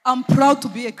 I'm proud to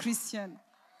be a Christian.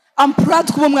 I'm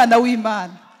proud kuba umwana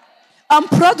w'Imana. I'm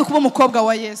proud kuba umukobwa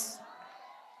wa Yesu.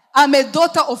 I'm a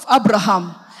daughter of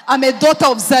Abraham. I'm a daughter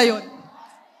of Zion.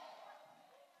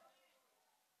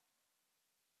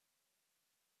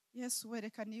 Yesu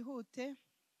wereka nihute.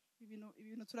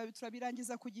 Ibintu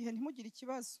turabirangiza ku gihe ntimugire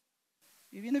ikibazo.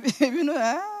 Ibintu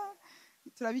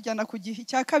turabijyana ku gihe.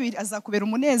 Icya kabiri azakubera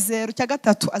umunezero, icya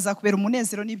gatatu azakubera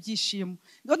umunezero n'ibyishimo.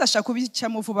 Ndo ndashaka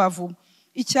kubicamo vuba vuba.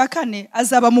 Icya kane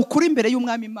azaba mukuru imbere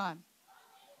y'umwami Imana.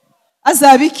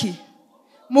 Azaba iki?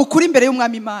 Mukuru imbere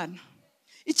y'umwami Imana.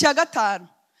 Icya gatanu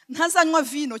ntazanywa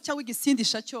vino cyangwa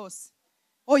igisindisha cyose.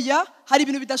 Oya, hari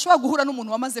ibintu bidashobora guhura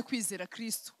n'umuntu wamaze kwizera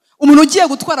Kristo. Umuntu ugiye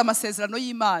gutwara amasezerano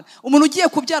y'Imana, umuntu ugiye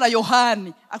kubyara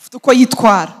Yohani afite uko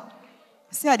yitwara.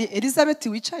 Ese hari Elizabeth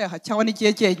wicaye aha cyangwa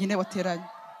n'igihe nyine wateranye?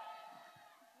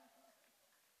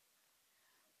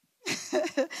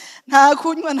 Nta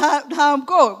kunywa,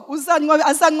 ntabwo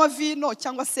azanywa vino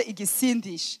cyangwa se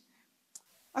igisindisha.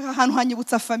 Aha hantu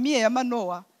hanyibutsa famiye ya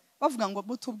Manowa bavuga ngo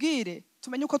mutubwire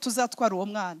tumenye uko tuzatwara uwo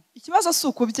mwana. Ikibazo si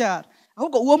ukubyara,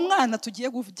 ahubwo uwo mwana tugiye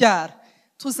kubyara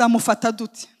tuzamufata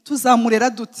dute, tuzamurera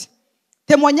dute.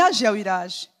 Témoignage yawe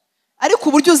iraje, ariko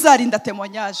uburyo uzarinda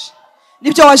témoignage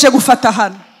nibyo waje gufata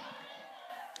hano.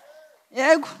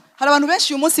 Yego, hari abantu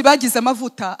benshi uyu munsi bagize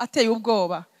amavuta ateye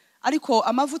ubwoba, ariko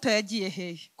amavuta yagiye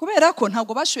hehe? Kubera ko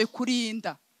ntabwo bashoboye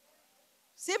kurinda.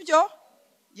 Sibyo?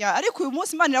 Ya, ariko uyu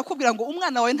munsi Imana irakubwira ngo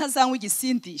umwana wawe ntazanywa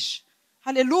igisindisha.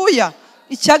 Haleluya.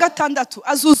 Icya gatandatu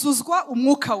azuzuzwa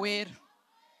umwuka wera.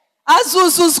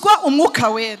 Azuzuzwa umwuka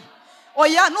wera.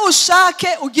 Oya,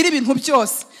 nushake ugira ibintu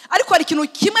byose, ariko hari ikintu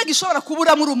kimwe gishobora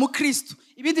kubura muri umukristo,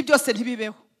 ibindi byose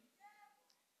ntibibeho.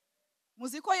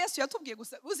 Muziko Yesu yatubwiye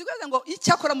gusa, uziko ngo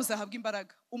icyakora muzahabwa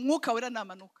imbaraga umwuka wera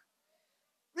namanuka.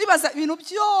 Ribaza ibintu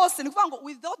byose, ni kuvuga ngo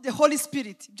without the Holy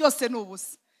Spirit byose ni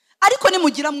ubusa. Ariko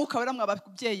nimugira mwuka wera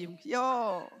mwababyeyi mwe,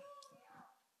 yo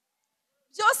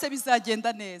byose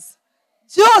bizagenda neza.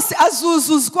 Byose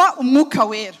azuzuzwa umwuka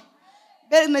wera.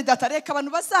 Bene datareka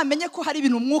abantu bazamenye ko hari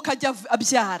ibintu umwuka ajya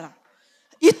abyara.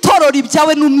 Itororo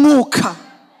ibyawe n'umwuka.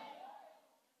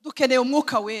 Dukeneye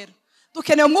umwuka wera.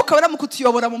 Dukeneye umwuka wera mu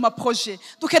kutuyobora mu maproje.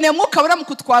 Dukeneye umwuka wera mu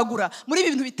kutwagura muri ibi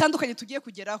bintu bitandukanye tugiye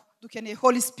kugeraho. Dukeneye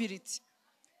Holy Spirit.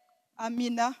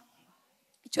 Amina.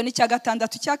 Icyo ni cya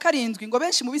gatandatu. Cya karindwi ngo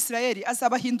benshi mu Bisirayeli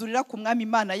azabahindurira ku mwami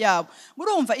Imana yabo.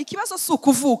 Murumva ikibazo si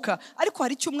ukuvuka, ariko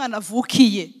hari icyo umwana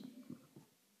avukiye.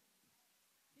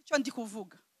 Icyo ndi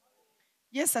kuvuga.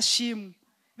 Yesu ashimwe.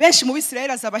 Benshi mu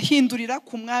Bisirayeli azabahindurira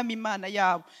ku mwami Imana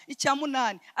yabo. Icya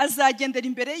munani azagendera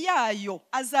imbere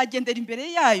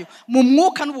yayo mu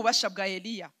mwuka n'ububasha bwa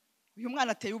Eliya. Uyu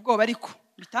mwana ateye ubwoba ariko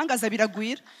bitangaza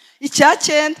biragwira. Icya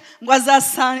cyenda ngo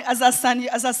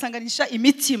azasanganisha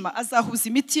imitima, azahuza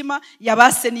imitima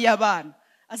yabase n'iyabana.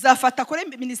 Azafata kore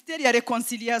ministeri ya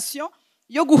reconciliation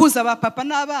yo guhuza ba papa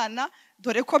n'abana,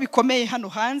 dore ko bikomeye hano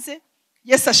hanze.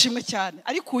 Yesu ashimwe cyane.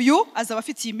 Ariko uyu azaba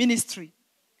afite iyi ministry.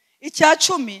 Icya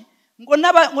cumi ngo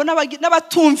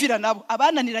n'abatumvira nabo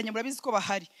abananiranye murabizi ko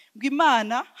bahari. Ngo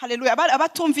Imana, haleluya,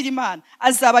 abatumvira Imana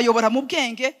azabayobora mu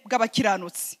bwenge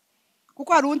bw'abakiranutsi.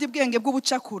 Kuko hari undi bwenge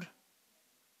bw'ubucakura.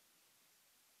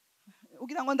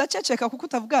 Ugira ngo ndaceceka kuko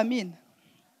utavuga amina.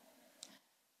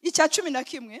 Icya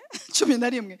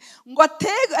 11 ngo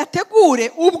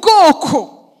ategure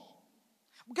ubwoko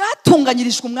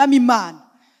bwatunganyirijwe umwami Imana.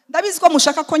 Ndabizi ko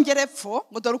mushaka ko ngerepfo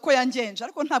ngo dore uko yangenje,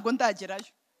 ariko ntabwo ndagerayo.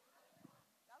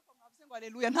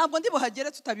 Haleluya, ntabwo ndi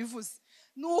buhagere tutabivuze.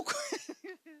 Nuko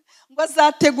ngo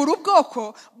azategura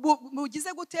ubwoko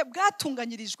bugize gute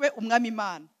bwatunganyirijwe umwami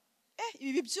Imana.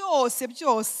 Ibi byose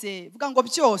vuga ngo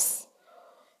byose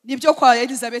nibyo kwa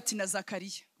Elizabeth na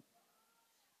Zakariya.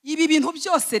 Ibi bintu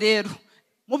byose rero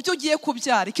mu byo ugiye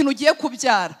kubyara, ikintu ugiye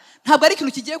kubyara ntabwo ari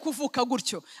ikintu kigiye kuvuka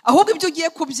gutyo, ahubwo ibyo ugiye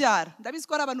kubyara, ndabizi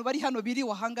ko ari abantu bari hano biri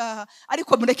wahangaha,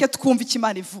 ariko mureke twumve icyo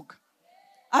Imana ivuga.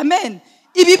 Amen.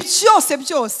 Ibi byose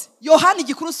Yohana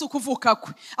igikuru si ukuvuka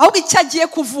kwe, ahubwo icyo agiye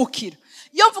kuvukira.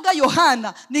 Iyo mvuga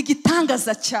Yohana ni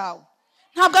igitangaza cyawe,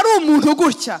 ntabwo ari umuntu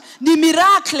gutya, ni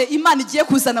miracle Imana igiye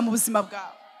kuzana mu buzima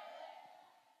bwawe.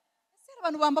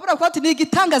 Abantu bambabura ko ati ni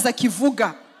igitangaza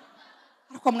kivuga,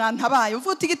 ariko mwantabaye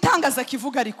uvuga uti igitangaza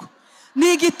kivuga, ariko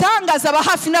ni igitangaza aba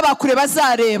hafi n'abakure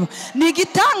bazareba, ni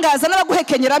igitangaza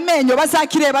n'abaguhekenyera amenyo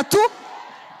bazakireba tu.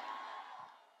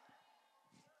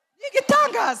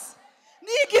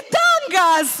 Ni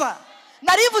igitangaza,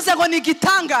 narivuze ngo ni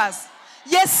igitangaza.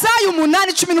 Yesaya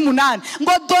 8:18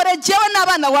 ngo dore jyewe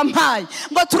n'abana wampaye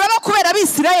ngo turaba kubera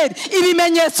abisirayeli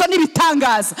ibimenyetso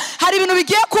n'ibitangaza. Hari ibintu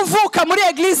bigiye kuvuka muri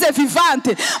eglise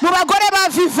vivante, mu bagore ba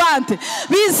vivante,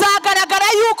 bizagaragara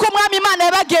yuko umwami Imana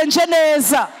yabagenje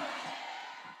neza.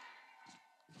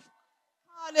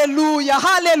 Haleluya,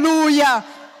 haleluya.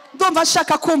 Ndumva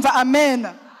nshaka kumva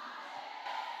amen.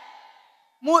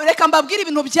 Reka mbabwire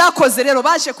ibintu byakoze rero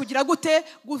baje kugira gute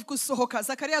gusohoka.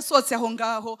 Zakariya yasohotse aho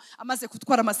ngaho amaze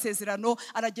gutwara amasezerano,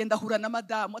 aragenda ahura na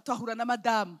madamu, atahura na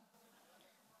madamu.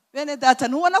 Bene data,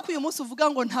 ntubona ko uyu munsi uvuga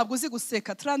ngo ntabwo uzi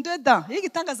guseka? 32 ans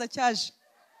y'igitangaza cyaje.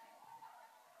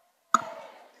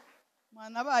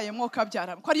 Mwana baye mwoka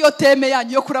byara ko ariyo teme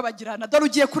yanyu yo kurabagirana. Dore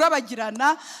ugiye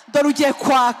kurabagirana, dore ugiye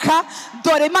kwaka,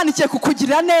 dore Imana ikiye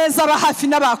kukugirira neza aba hafi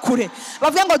n'abakure.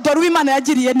 Bavuga ngo dore Imana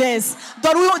yagiriye neza.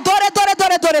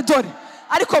 Dore.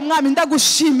 Ariko mwami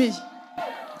ndagushimiye.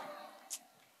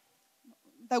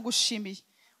 Ndagushimiye.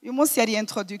 Uyu munsi yari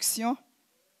introduction.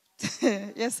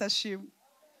 Yesu ashimwe.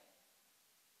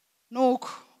 Nuko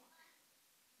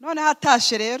none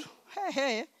hatashe rero.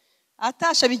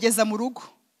 Atashe bigeza mu rugo.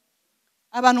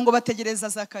 Abantu ngo bategereza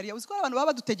Zakariya. Uziko abantu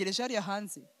baba badutegereje hariya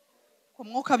hanze. Ko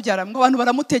mwuka byara ngo abantu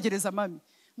baramutegereza mami.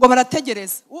 Ngo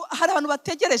barategereza. Hari abantu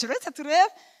bategereje. Reka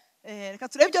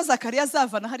turebe ibyo Zakariya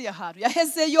azavana hariya haru.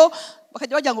 Yahezeyo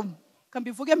bakajya bajya ngo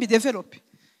kambivuge mbidevelope.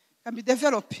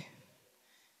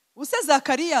 Use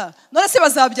Zakariya none se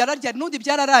bazabyara ryari? Nundi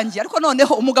byararangiye. Ariko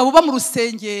noneho umugabo uba mu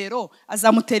rusengero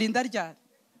azamutera inda ryari?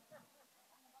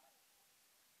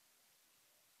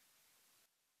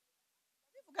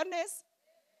 Bivuga neza.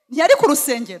 Ntiyari ku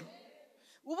rusengero.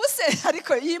 Ubu se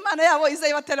ariko iyi Imana yabo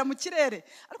izayibatera mu kirere.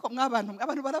 Ariko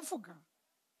abantu baravuga.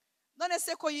 None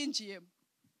se ko yinjiyemo?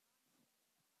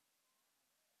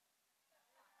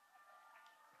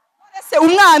 None se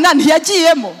umwana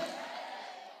ntiyagiyemo?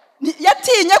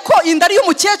 Yatinye ko inda ari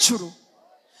y'umukecuru?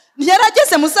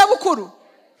 Ntiyarageze mu zabukuru?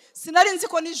 Sinari nzi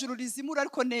ko n'ijuru rizimura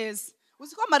ariko neza.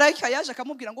 Uzi ko marayika yaje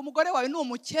akamubwira ngo umugore wawe ni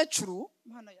umukecuru?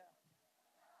 Imana ya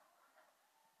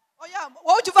oya,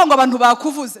 wowe uvuga ngo abantu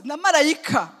bakuvuze na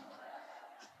marayika.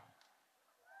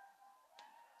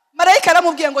 Marayika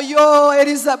aramubwiye ngo yo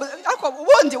Elizabeth, ariko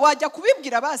ubundi wajya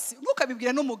kubibwira basi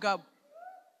ntukabibwire n'umugabo.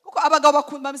 Kuko abagabo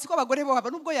bakumva ko abagore bo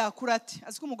nubwo yakura ati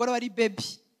aziko umugore wari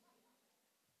baby.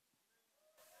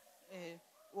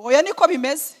 Oya niko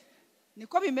bimeze.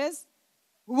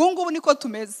 Ubu ngubu niko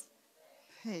tumeze.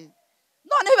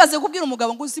 None bibaze kubwira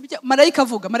umugabo ngo uzi marayika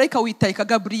avuga, marayika witayika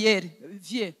Gabriel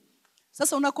vie.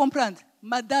 Sasa una comprendre?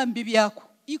 Madame bibi yako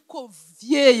iko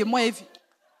vieille moi hivi.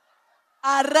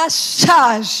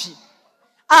 Arashaje.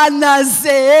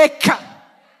 Anazeeka.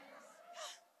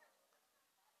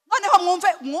 Noneho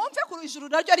mwumve ku ijuru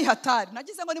naryo ari hatari.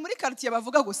 Nagize ngo ni muri quartier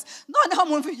bavuga gusa. Noneho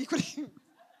mwumve igikuri.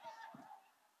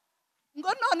 Ngo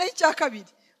none icya kabiri.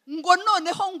 Ngo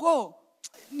noneho ngo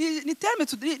ni terme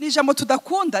ni jambo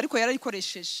tudakunda ariko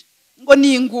yarayikoresheje. Ngo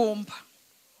ni ingumba.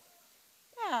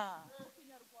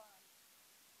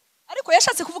 Ariko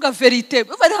yashatse kuvuga verite.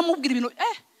 Bari hamubwira ibintu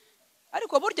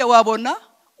ariko burya wabona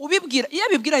ubibwira iyo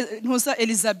bibwira ntuza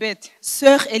Elizabeth,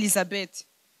 Sœur Elizabeth.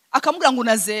 Akamubwira ngo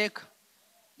unazeka.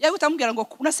 Yaje utamubwira ngo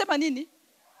unasema nini?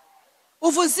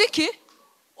 Uvuze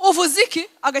iki?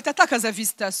 Agahita atakaza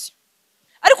visitation.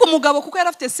 Ariko umugabo kuko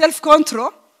yarafite self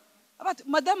control, abati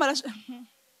madame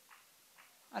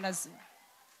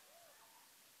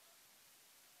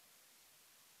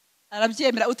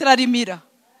arabyemera utararimira.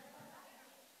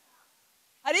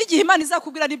 Hari igihe Imana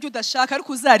izakubwira n'ibyo udashaka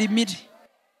ariko uzarimire.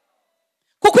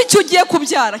 Kuko icyo ugiye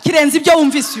kubyara kirenze ibyo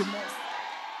wumvise uyu munsi.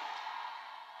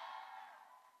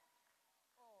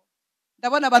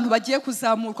 Ndabona abantu bagiye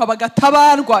kuzamurwa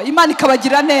bagatabarwa, Imana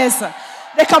ikabagira neza.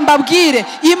 Reka mbabwire,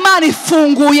 Imana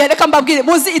ifunguye, reka mbabwire,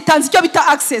 muzi itanze icyo bita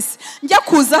access. Njya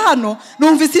kuza hano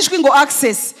numvise ijwi ngo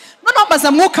access. Noneho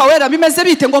mbaza mwuka wera bimeze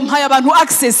bite ngo mpaye abantu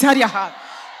access hariya hantu.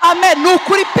 Amen,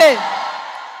 nukuri pe.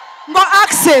 Ngo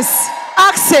access.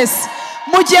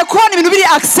 Mugiye kubona ibintu biri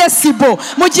accessible.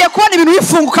 Mugiye kubona ibintu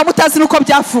bifunguka mutazi nuko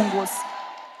byafungutse.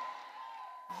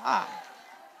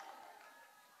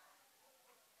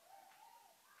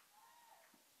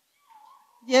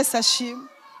 Yesu ashimwe.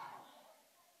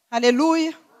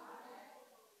 Haleluya.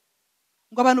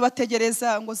 Ngo abantu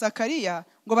bategereza ngo Zakariya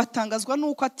ngo batangazwa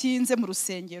nuko atinze mu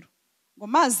rusengero. Ngo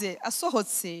maze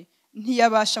asohotse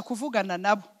ntiyabasha kuvugana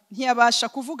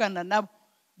nabo.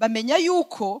 Bamenya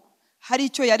yuko hari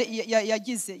icyo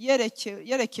yagize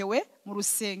yerekewe mu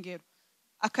rusengero.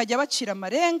 Akajya bacira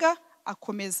amarenga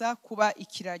akomeza kuba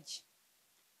ikiragi.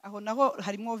 Aho naho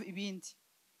harimo ibindi.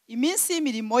 Iminsi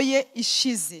y'imirimo ye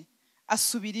ishize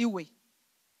asubiriwe.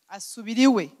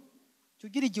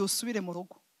 Tugira igihe usubire mu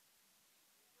rugo.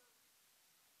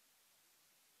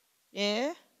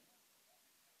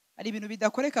 hari ibintu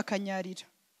bidakoreka akanyarira.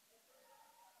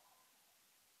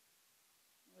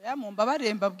 Ya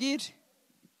mumbabarire mbabwire.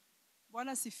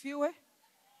 Bwana sifiwe.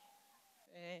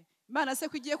 Imana se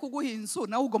ko igiye kuguha inzu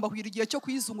nawe ugomba kugira igihe cyo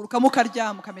kwizunguruka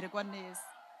mukaryama ukamererwa neza.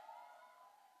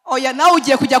 Oya nawe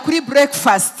ugiye kujya kuri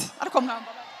breakfast ariko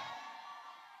mwambara.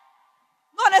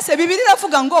 None se Bibiliya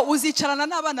iravuga ngo uzicarana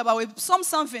n'abana bawe Psalm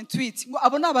 128 ngo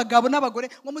abo n'abagabo n'abagore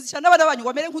ngo muzicarana n'abana banyu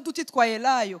bamere nk'uduti twa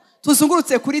elayo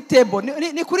tuzungurutse kuri table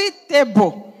ni kuri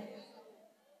table.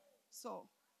 So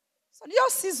niyo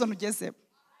season ugeze.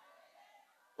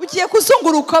 Ugiye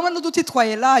kuzunguruka n'uduti twa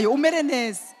elayo umere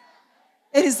neza.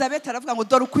 Elizabeth aravuga ngo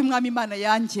dore uko umwami Imana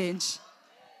yangenje.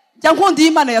 Njya nkundi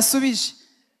Imana yasubije.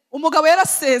 Umugabo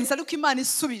yarasenze ariko Imana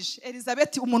isubije.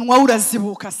 Elizabeth umunwa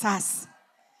urazibuka sasa.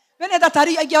 Bene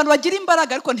datari abantu bagira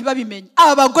imbaraga ariko ntibabimenye.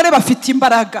 Abagore bafite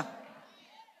imbaraga.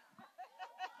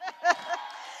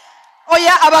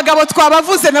 Oya abagabo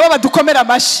twabavuze nabo badukomera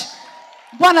amashi.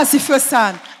 Bwana sifiwe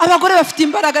sana. Abagore bafite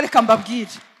imbaraga reka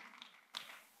mbabwire.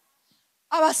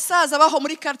 Abasaza baho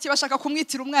muri quartier bashaka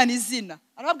kumwitira umwana izina.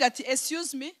 Arababwira ati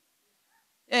excuse me.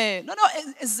 No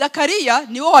Zakariya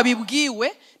niwo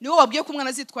wabibwiwe, niwo wabwiye ko umwana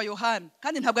azitwa Yohana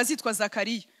kandi ntabwo azitwa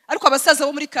Zakariya. Ariko abasaza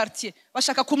bo muri quartier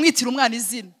bashaka kumwitira umwana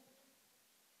izina.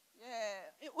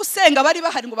 Usenga bari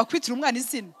bahari ngo bakwitira umwana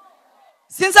izina.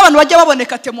 Sinzi abantu bajya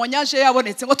baboneka témoignage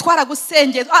yabonetse ngo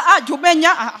twaragusengeye. Jya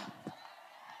umenya.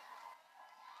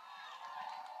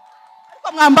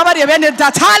 Ariko mwambabariye bene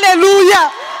data.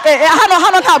 Hallelujah.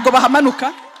 Hano ntabwo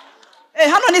bahamanuka.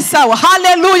 Hano ni sawa.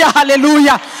 Hallelujah,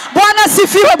 hallelujah. Bwana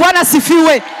sifiwe, Bwana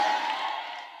sifiwe.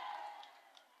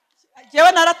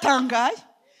 Yewe naratangaye.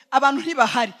 Abantu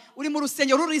ntibahari. Uri mu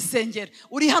rusengero rurisengera.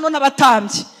 Uri hano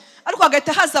n'abatambyi. Ariko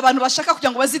hagahita haza abantu bashaka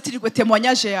kugira ngo bazitirirwe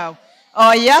témoignage yawe.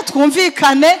 Oya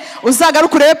twumvikane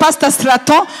uzagaruka urebe Pastor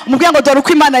Straton umubwira ngo dore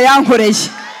uko Imana yankoreye.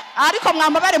 Ariko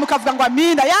mwambabare mukavuga ngo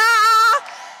amina.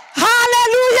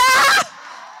 Hallelujah.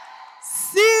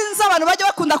 Sinzi abantu bajya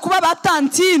bakunda kuba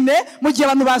batantine mu gihe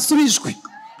abantu basubijwe.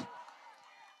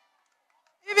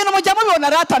 Ibintu mujya mubibona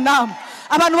rata namwe.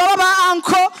 Abantu baba ba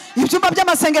anko ibyumba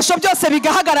by'amasengesho byose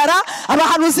bigahagarara,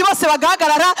 abahanuzi bose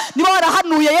bagahagarara, nibo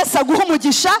barahanuye Yesu aguha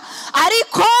umugisha.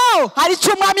 Ariko hari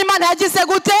icyo umwami Imana yagize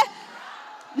gute?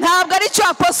 Ntabwo ari cyo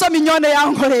AP.MIGNONNE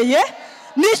yankoreye.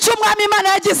 Nicyo umwami Imana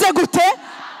yagize gute?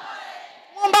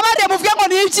 Mumbabarire muvuge ngo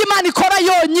ni iby'Imana ikora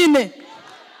yonyine.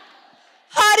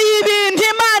 Hari ibintu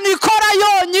Imana ikora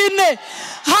yonyine.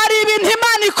 Hari ibintu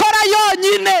Imana ikora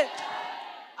yonyine.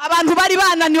 Abantu bari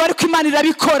bananiwe ariko Imana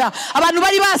irabikora. Abantu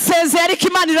bari basezeye ariko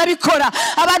Imana irabikora.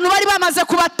 Abantu bari bamaze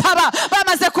kubataba,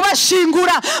 bamaze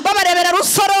kubashingura, babarebera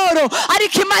rusororo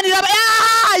ariko Imana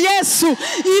Yesu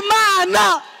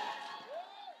Imana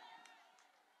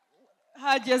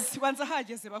hageze banza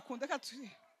hageze bakunda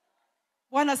katuri.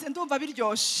 Bwana se ndumva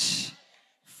biryoshe.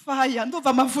 Faya ndumva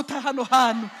amavuta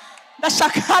hano.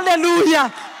 Ndashaka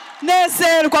haleluya.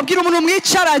 Nezerwa abwira umuntu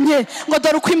mwicaranye ngo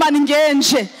dore uko Imana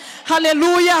ingenje.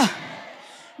 Haleluya.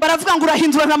 Baravuga ngo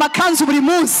urahindurana amakanzu buri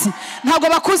munsi. Ntabwo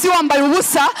bakuzi wambaye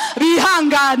ubusa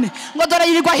bihangane. Ngo dore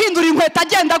yirirwa hindura inkweto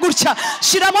agenda gutya.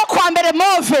 Shiramo kwa mbere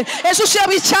move, ejo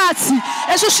ushiramo icyatsi,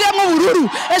 ejo ushiramo ubururu,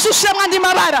 ejo ushiramo andi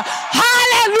mabara.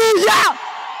 Haleluya.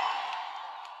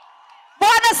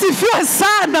 Bwana sifiwe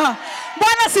sana.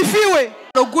 Bwana sifiwe.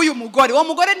 Roguye umugore, uwo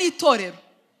mugore ni itorero.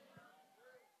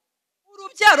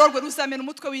 Urubyaro rwe ruzamena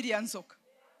umutwe w'iriya nzoka.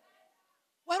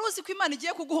 Wari uzi ko Imana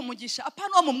igiye kuguha umugisha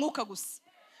apana wo mu mwuka gusa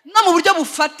no mu buryo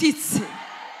bufatitse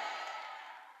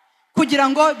kugira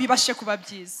ngo bibashe kuba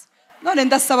byiza. None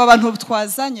ndasaba abantu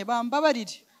twazanye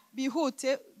bambabarire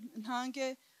bihute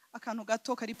ntange akantu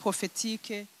gato kari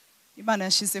prophétique Imana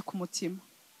yashize ku mutima.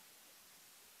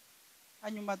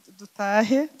 Hanyuma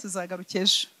dutahe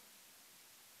tuzagarukeje.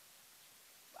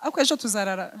 Ako ejo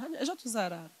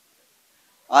tuzarara.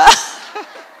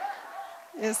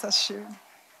 Yesu ashimwe.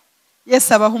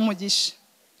 Yesu abaha umugisha.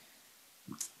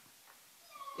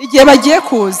 Igihe bagiye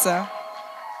kuza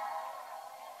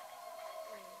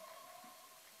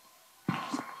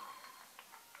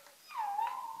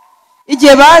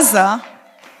igihe baza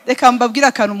reka mbabwire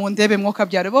akantu mu ndebe mwuka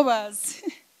byare bo bazi.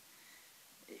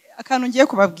 Akantu ngiye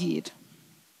kubabwira.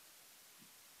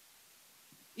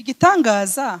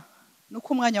 Igitangaza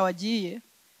nuko umwanya wagiye.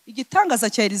 Igitangaza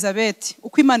cya Elizabeth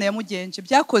uko Imana yamugenje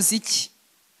byakoze iki?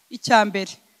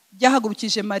 Icyambere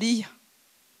byahagurukije Mariya.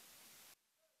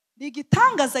 Ni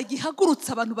igitangaza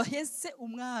gihagurutsa abantu baheze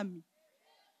umwami.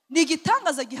 Ni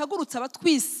igitangaza gihagurutsa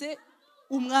abatwise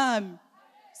umwami.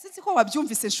 Sinzi ko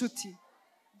wabyumvise nshuti.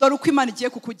 Dore uko Imana igiye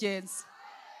kukugenza.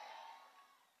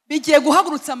 Bigiye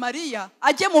guhagurutsa Mariya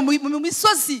ajye mu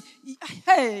misozi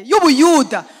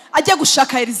y'Ubuyuda ajye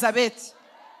gushaka Elizabeth.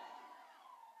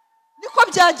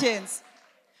 Niko byagenze.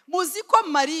 Muzi ko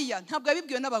Mariya ntabwo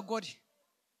yabibwiwe n'abagore.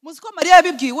 Muzi ko Mariya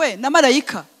yabibwiwe na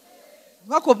marayika.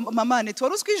 Bako mamane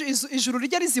twari uzwi ijuru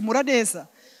rijya rizimura neza.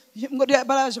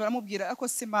 Baraje baramubwira ako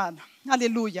Simana.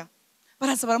 Haleluya.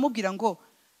 Baraza baramubwira ngo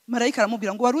marayika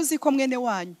aramubwira ngo waruzi ko mwene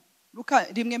wanyu Luka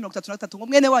 1:33 ngo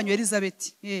mwene wanyu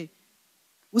Elizabeth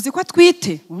uzi ko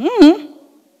atwite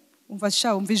umva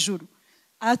sha umva ijuru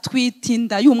atwite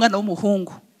inda y'umwana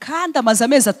w'umuhungu kandi amaze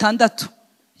amezi 6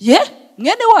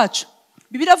 mwene wacu.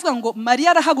 Bibiliya avuga ngo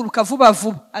Mariya arahaguruka vuba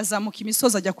vuba azamuka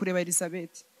imisozi ajya kureba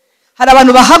Elizabeth. Hari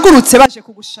abantu bahagurutse baje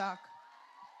kugushaka.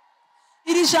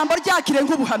 Iri jambo ryakire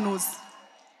nk'ubuhanuzi.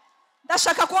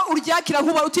 Ndashaka ko uryakira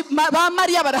nk'uba uti ba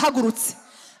Mariya barahagurutse.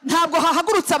 Ntabwo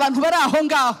hahagurutse abantu bari aho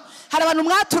ngaho. Hari abantu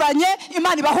mwaturanye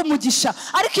Imana ibaha umugisha,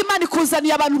 ariko Imana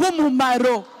ikuzaniye abantu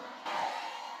b'umumaro.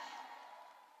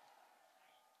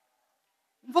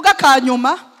 Mvuga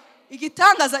kanyuma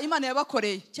igitangaza Imana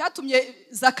yabakoreye cyatumye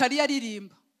Zakariya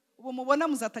aririmba. Ubu mubona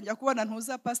muzatangira kubona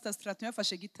ntuza Pastor Straton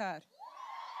yafashe gitari.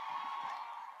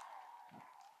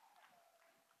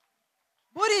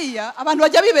 Buriya abantu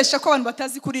bajya bibesha ko abantu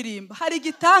batazi kuririmba. Hari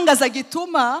igitangaza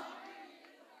gituma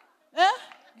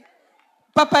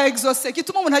Papa exauce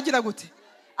gituma umuntu agira gute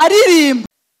aririmba.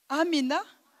 Amina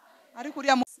ari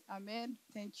kuriya. Amen.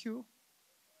 Thank you.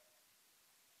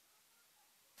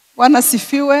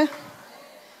 Wanasifiwe.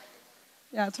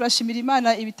 Turashimira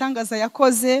Imana ibitangaza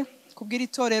yakoze kubwira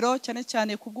itorero, cyane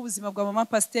cyane kubw'ubuzima bwa mama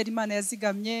Pasteur. Imana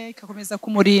yazigamye ikakomeza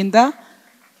kumurinda.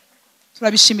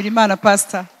 Turabishimira Imana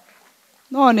Pastor.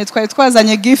 None twari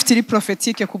twazanye gift iri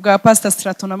prophetique kubwa Pastor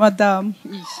Straton na Madame.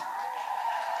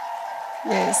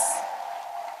 Yes.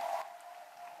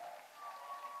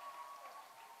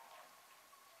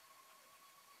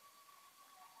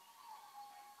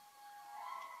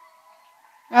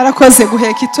 Mwarakoze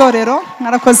guheka itorero,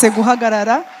 mwarakoze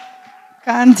guhagarara,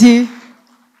 kandi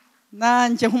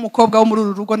nanjye nk'umukobwa wo muri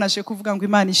uru rugo naje kuvuga ngo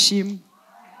Imana ishimwe.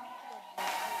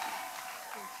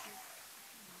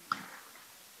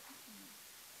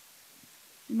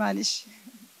 Imana ishimwe.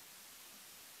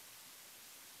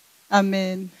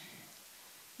 Amen.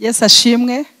 Yesu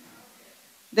ashimwe.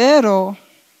 Rero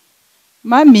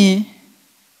mami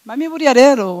buriya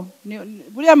rero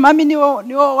buriya mami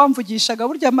niwo wamvugishaga.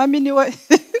 Burya mami niwe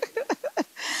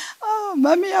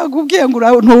mami yagubwiye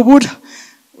ngo ntubura,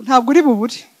 ntabwo uri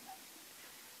bubure.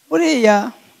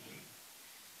 Buriya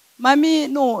mami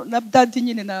na daddy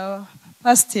nyine na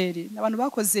pasiteri n'abantu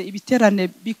bakoze ibiterane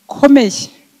bikomeye.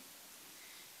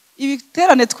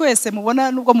 Ibiterane twese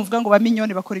mubona nubwo muvuga ngo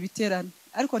baminyone bakora ibiterane,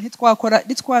 ariko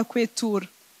ntitwakwetura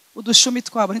udushumi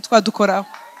twabo ntitwadukoraho.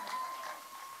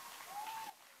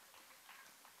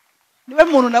 Niwe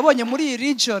muntu nabonye muri iyi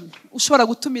region ushobora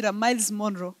gutumira Miles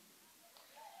Monroe.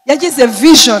 Yagize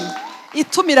vision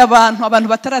itumira abantu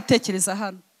bataratekereza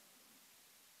hano.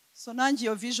 So nanjye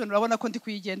iyo vision urabona ko ndi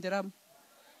kuyigenderamo.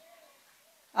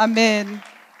 Amen.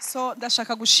 So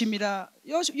ndashaka gushimira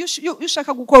yo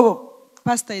ushaka guko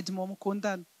Pastor Edmond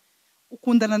mukundana.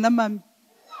 Ukundana na mami.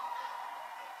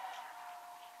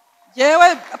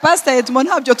 Yewe Pastor Edmond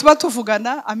ntabyo tuba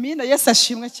tuvugana. Amina. Yesu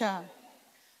ashimwe cyane.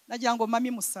 Nagira ngo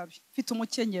mami musabe mfite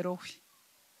umukenyero we.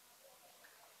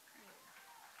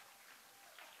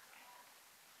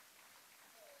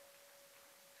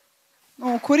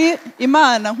 Kuri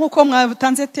Imana nkuko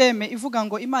mwatanze teme ivuga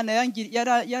ngo Imana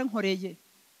yankoreye,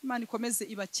 Imana ikomeze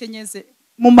ibakenyeze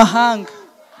mu mahanga.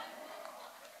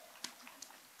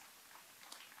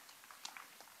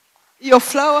 Iyo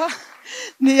flower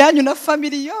ni yanyu na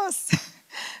family yose.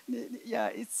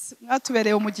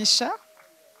 Mwatubereye umugisha.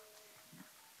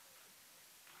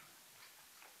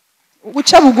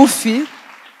 Guca bugufi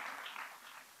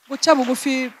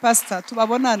Pastor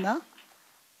tubabonana.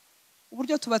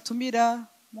 Uburyo tubatumira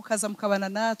mukaza mukabana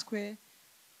natwe,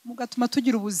 mugatuma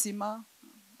tugira ubuzima,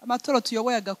 amatoro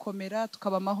tuyoboye agakomera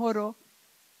tukaba amahoro.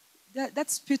 That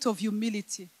spirit of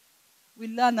humility, we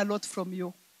learn a lot from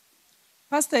you.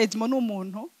 Pastor Edmond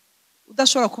umuntu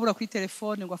udashobora kubura kuri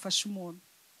telefone ngo afashe umuntu.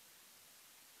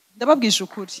 Ndababwije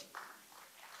ukuri.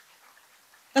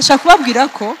 Ndashaka kubabwira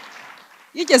ko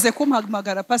yigeze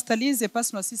kumpamagara Pastor Lize,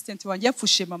 personal assistant wanjye,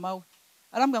 yapfushe mama we.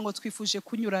 Arambwira ngo twifuje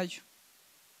kunyurayo.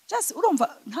 Just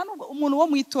urumva nta nubwo umuntu wo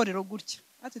mu itorero gutya.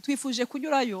 Ati twifuje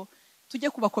kunyurayo tujye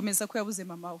kubakomeza ko yabuze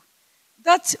mama we.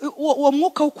 That uwo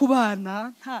mwuka wo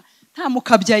kubana nta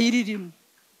mukabya yiririmo.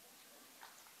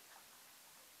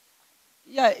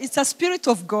 Yeah, it's a spirit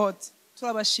of God.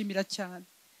 Turabashimira cyane.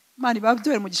 Imana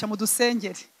ibabdore mugisha mu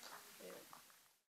dusengere.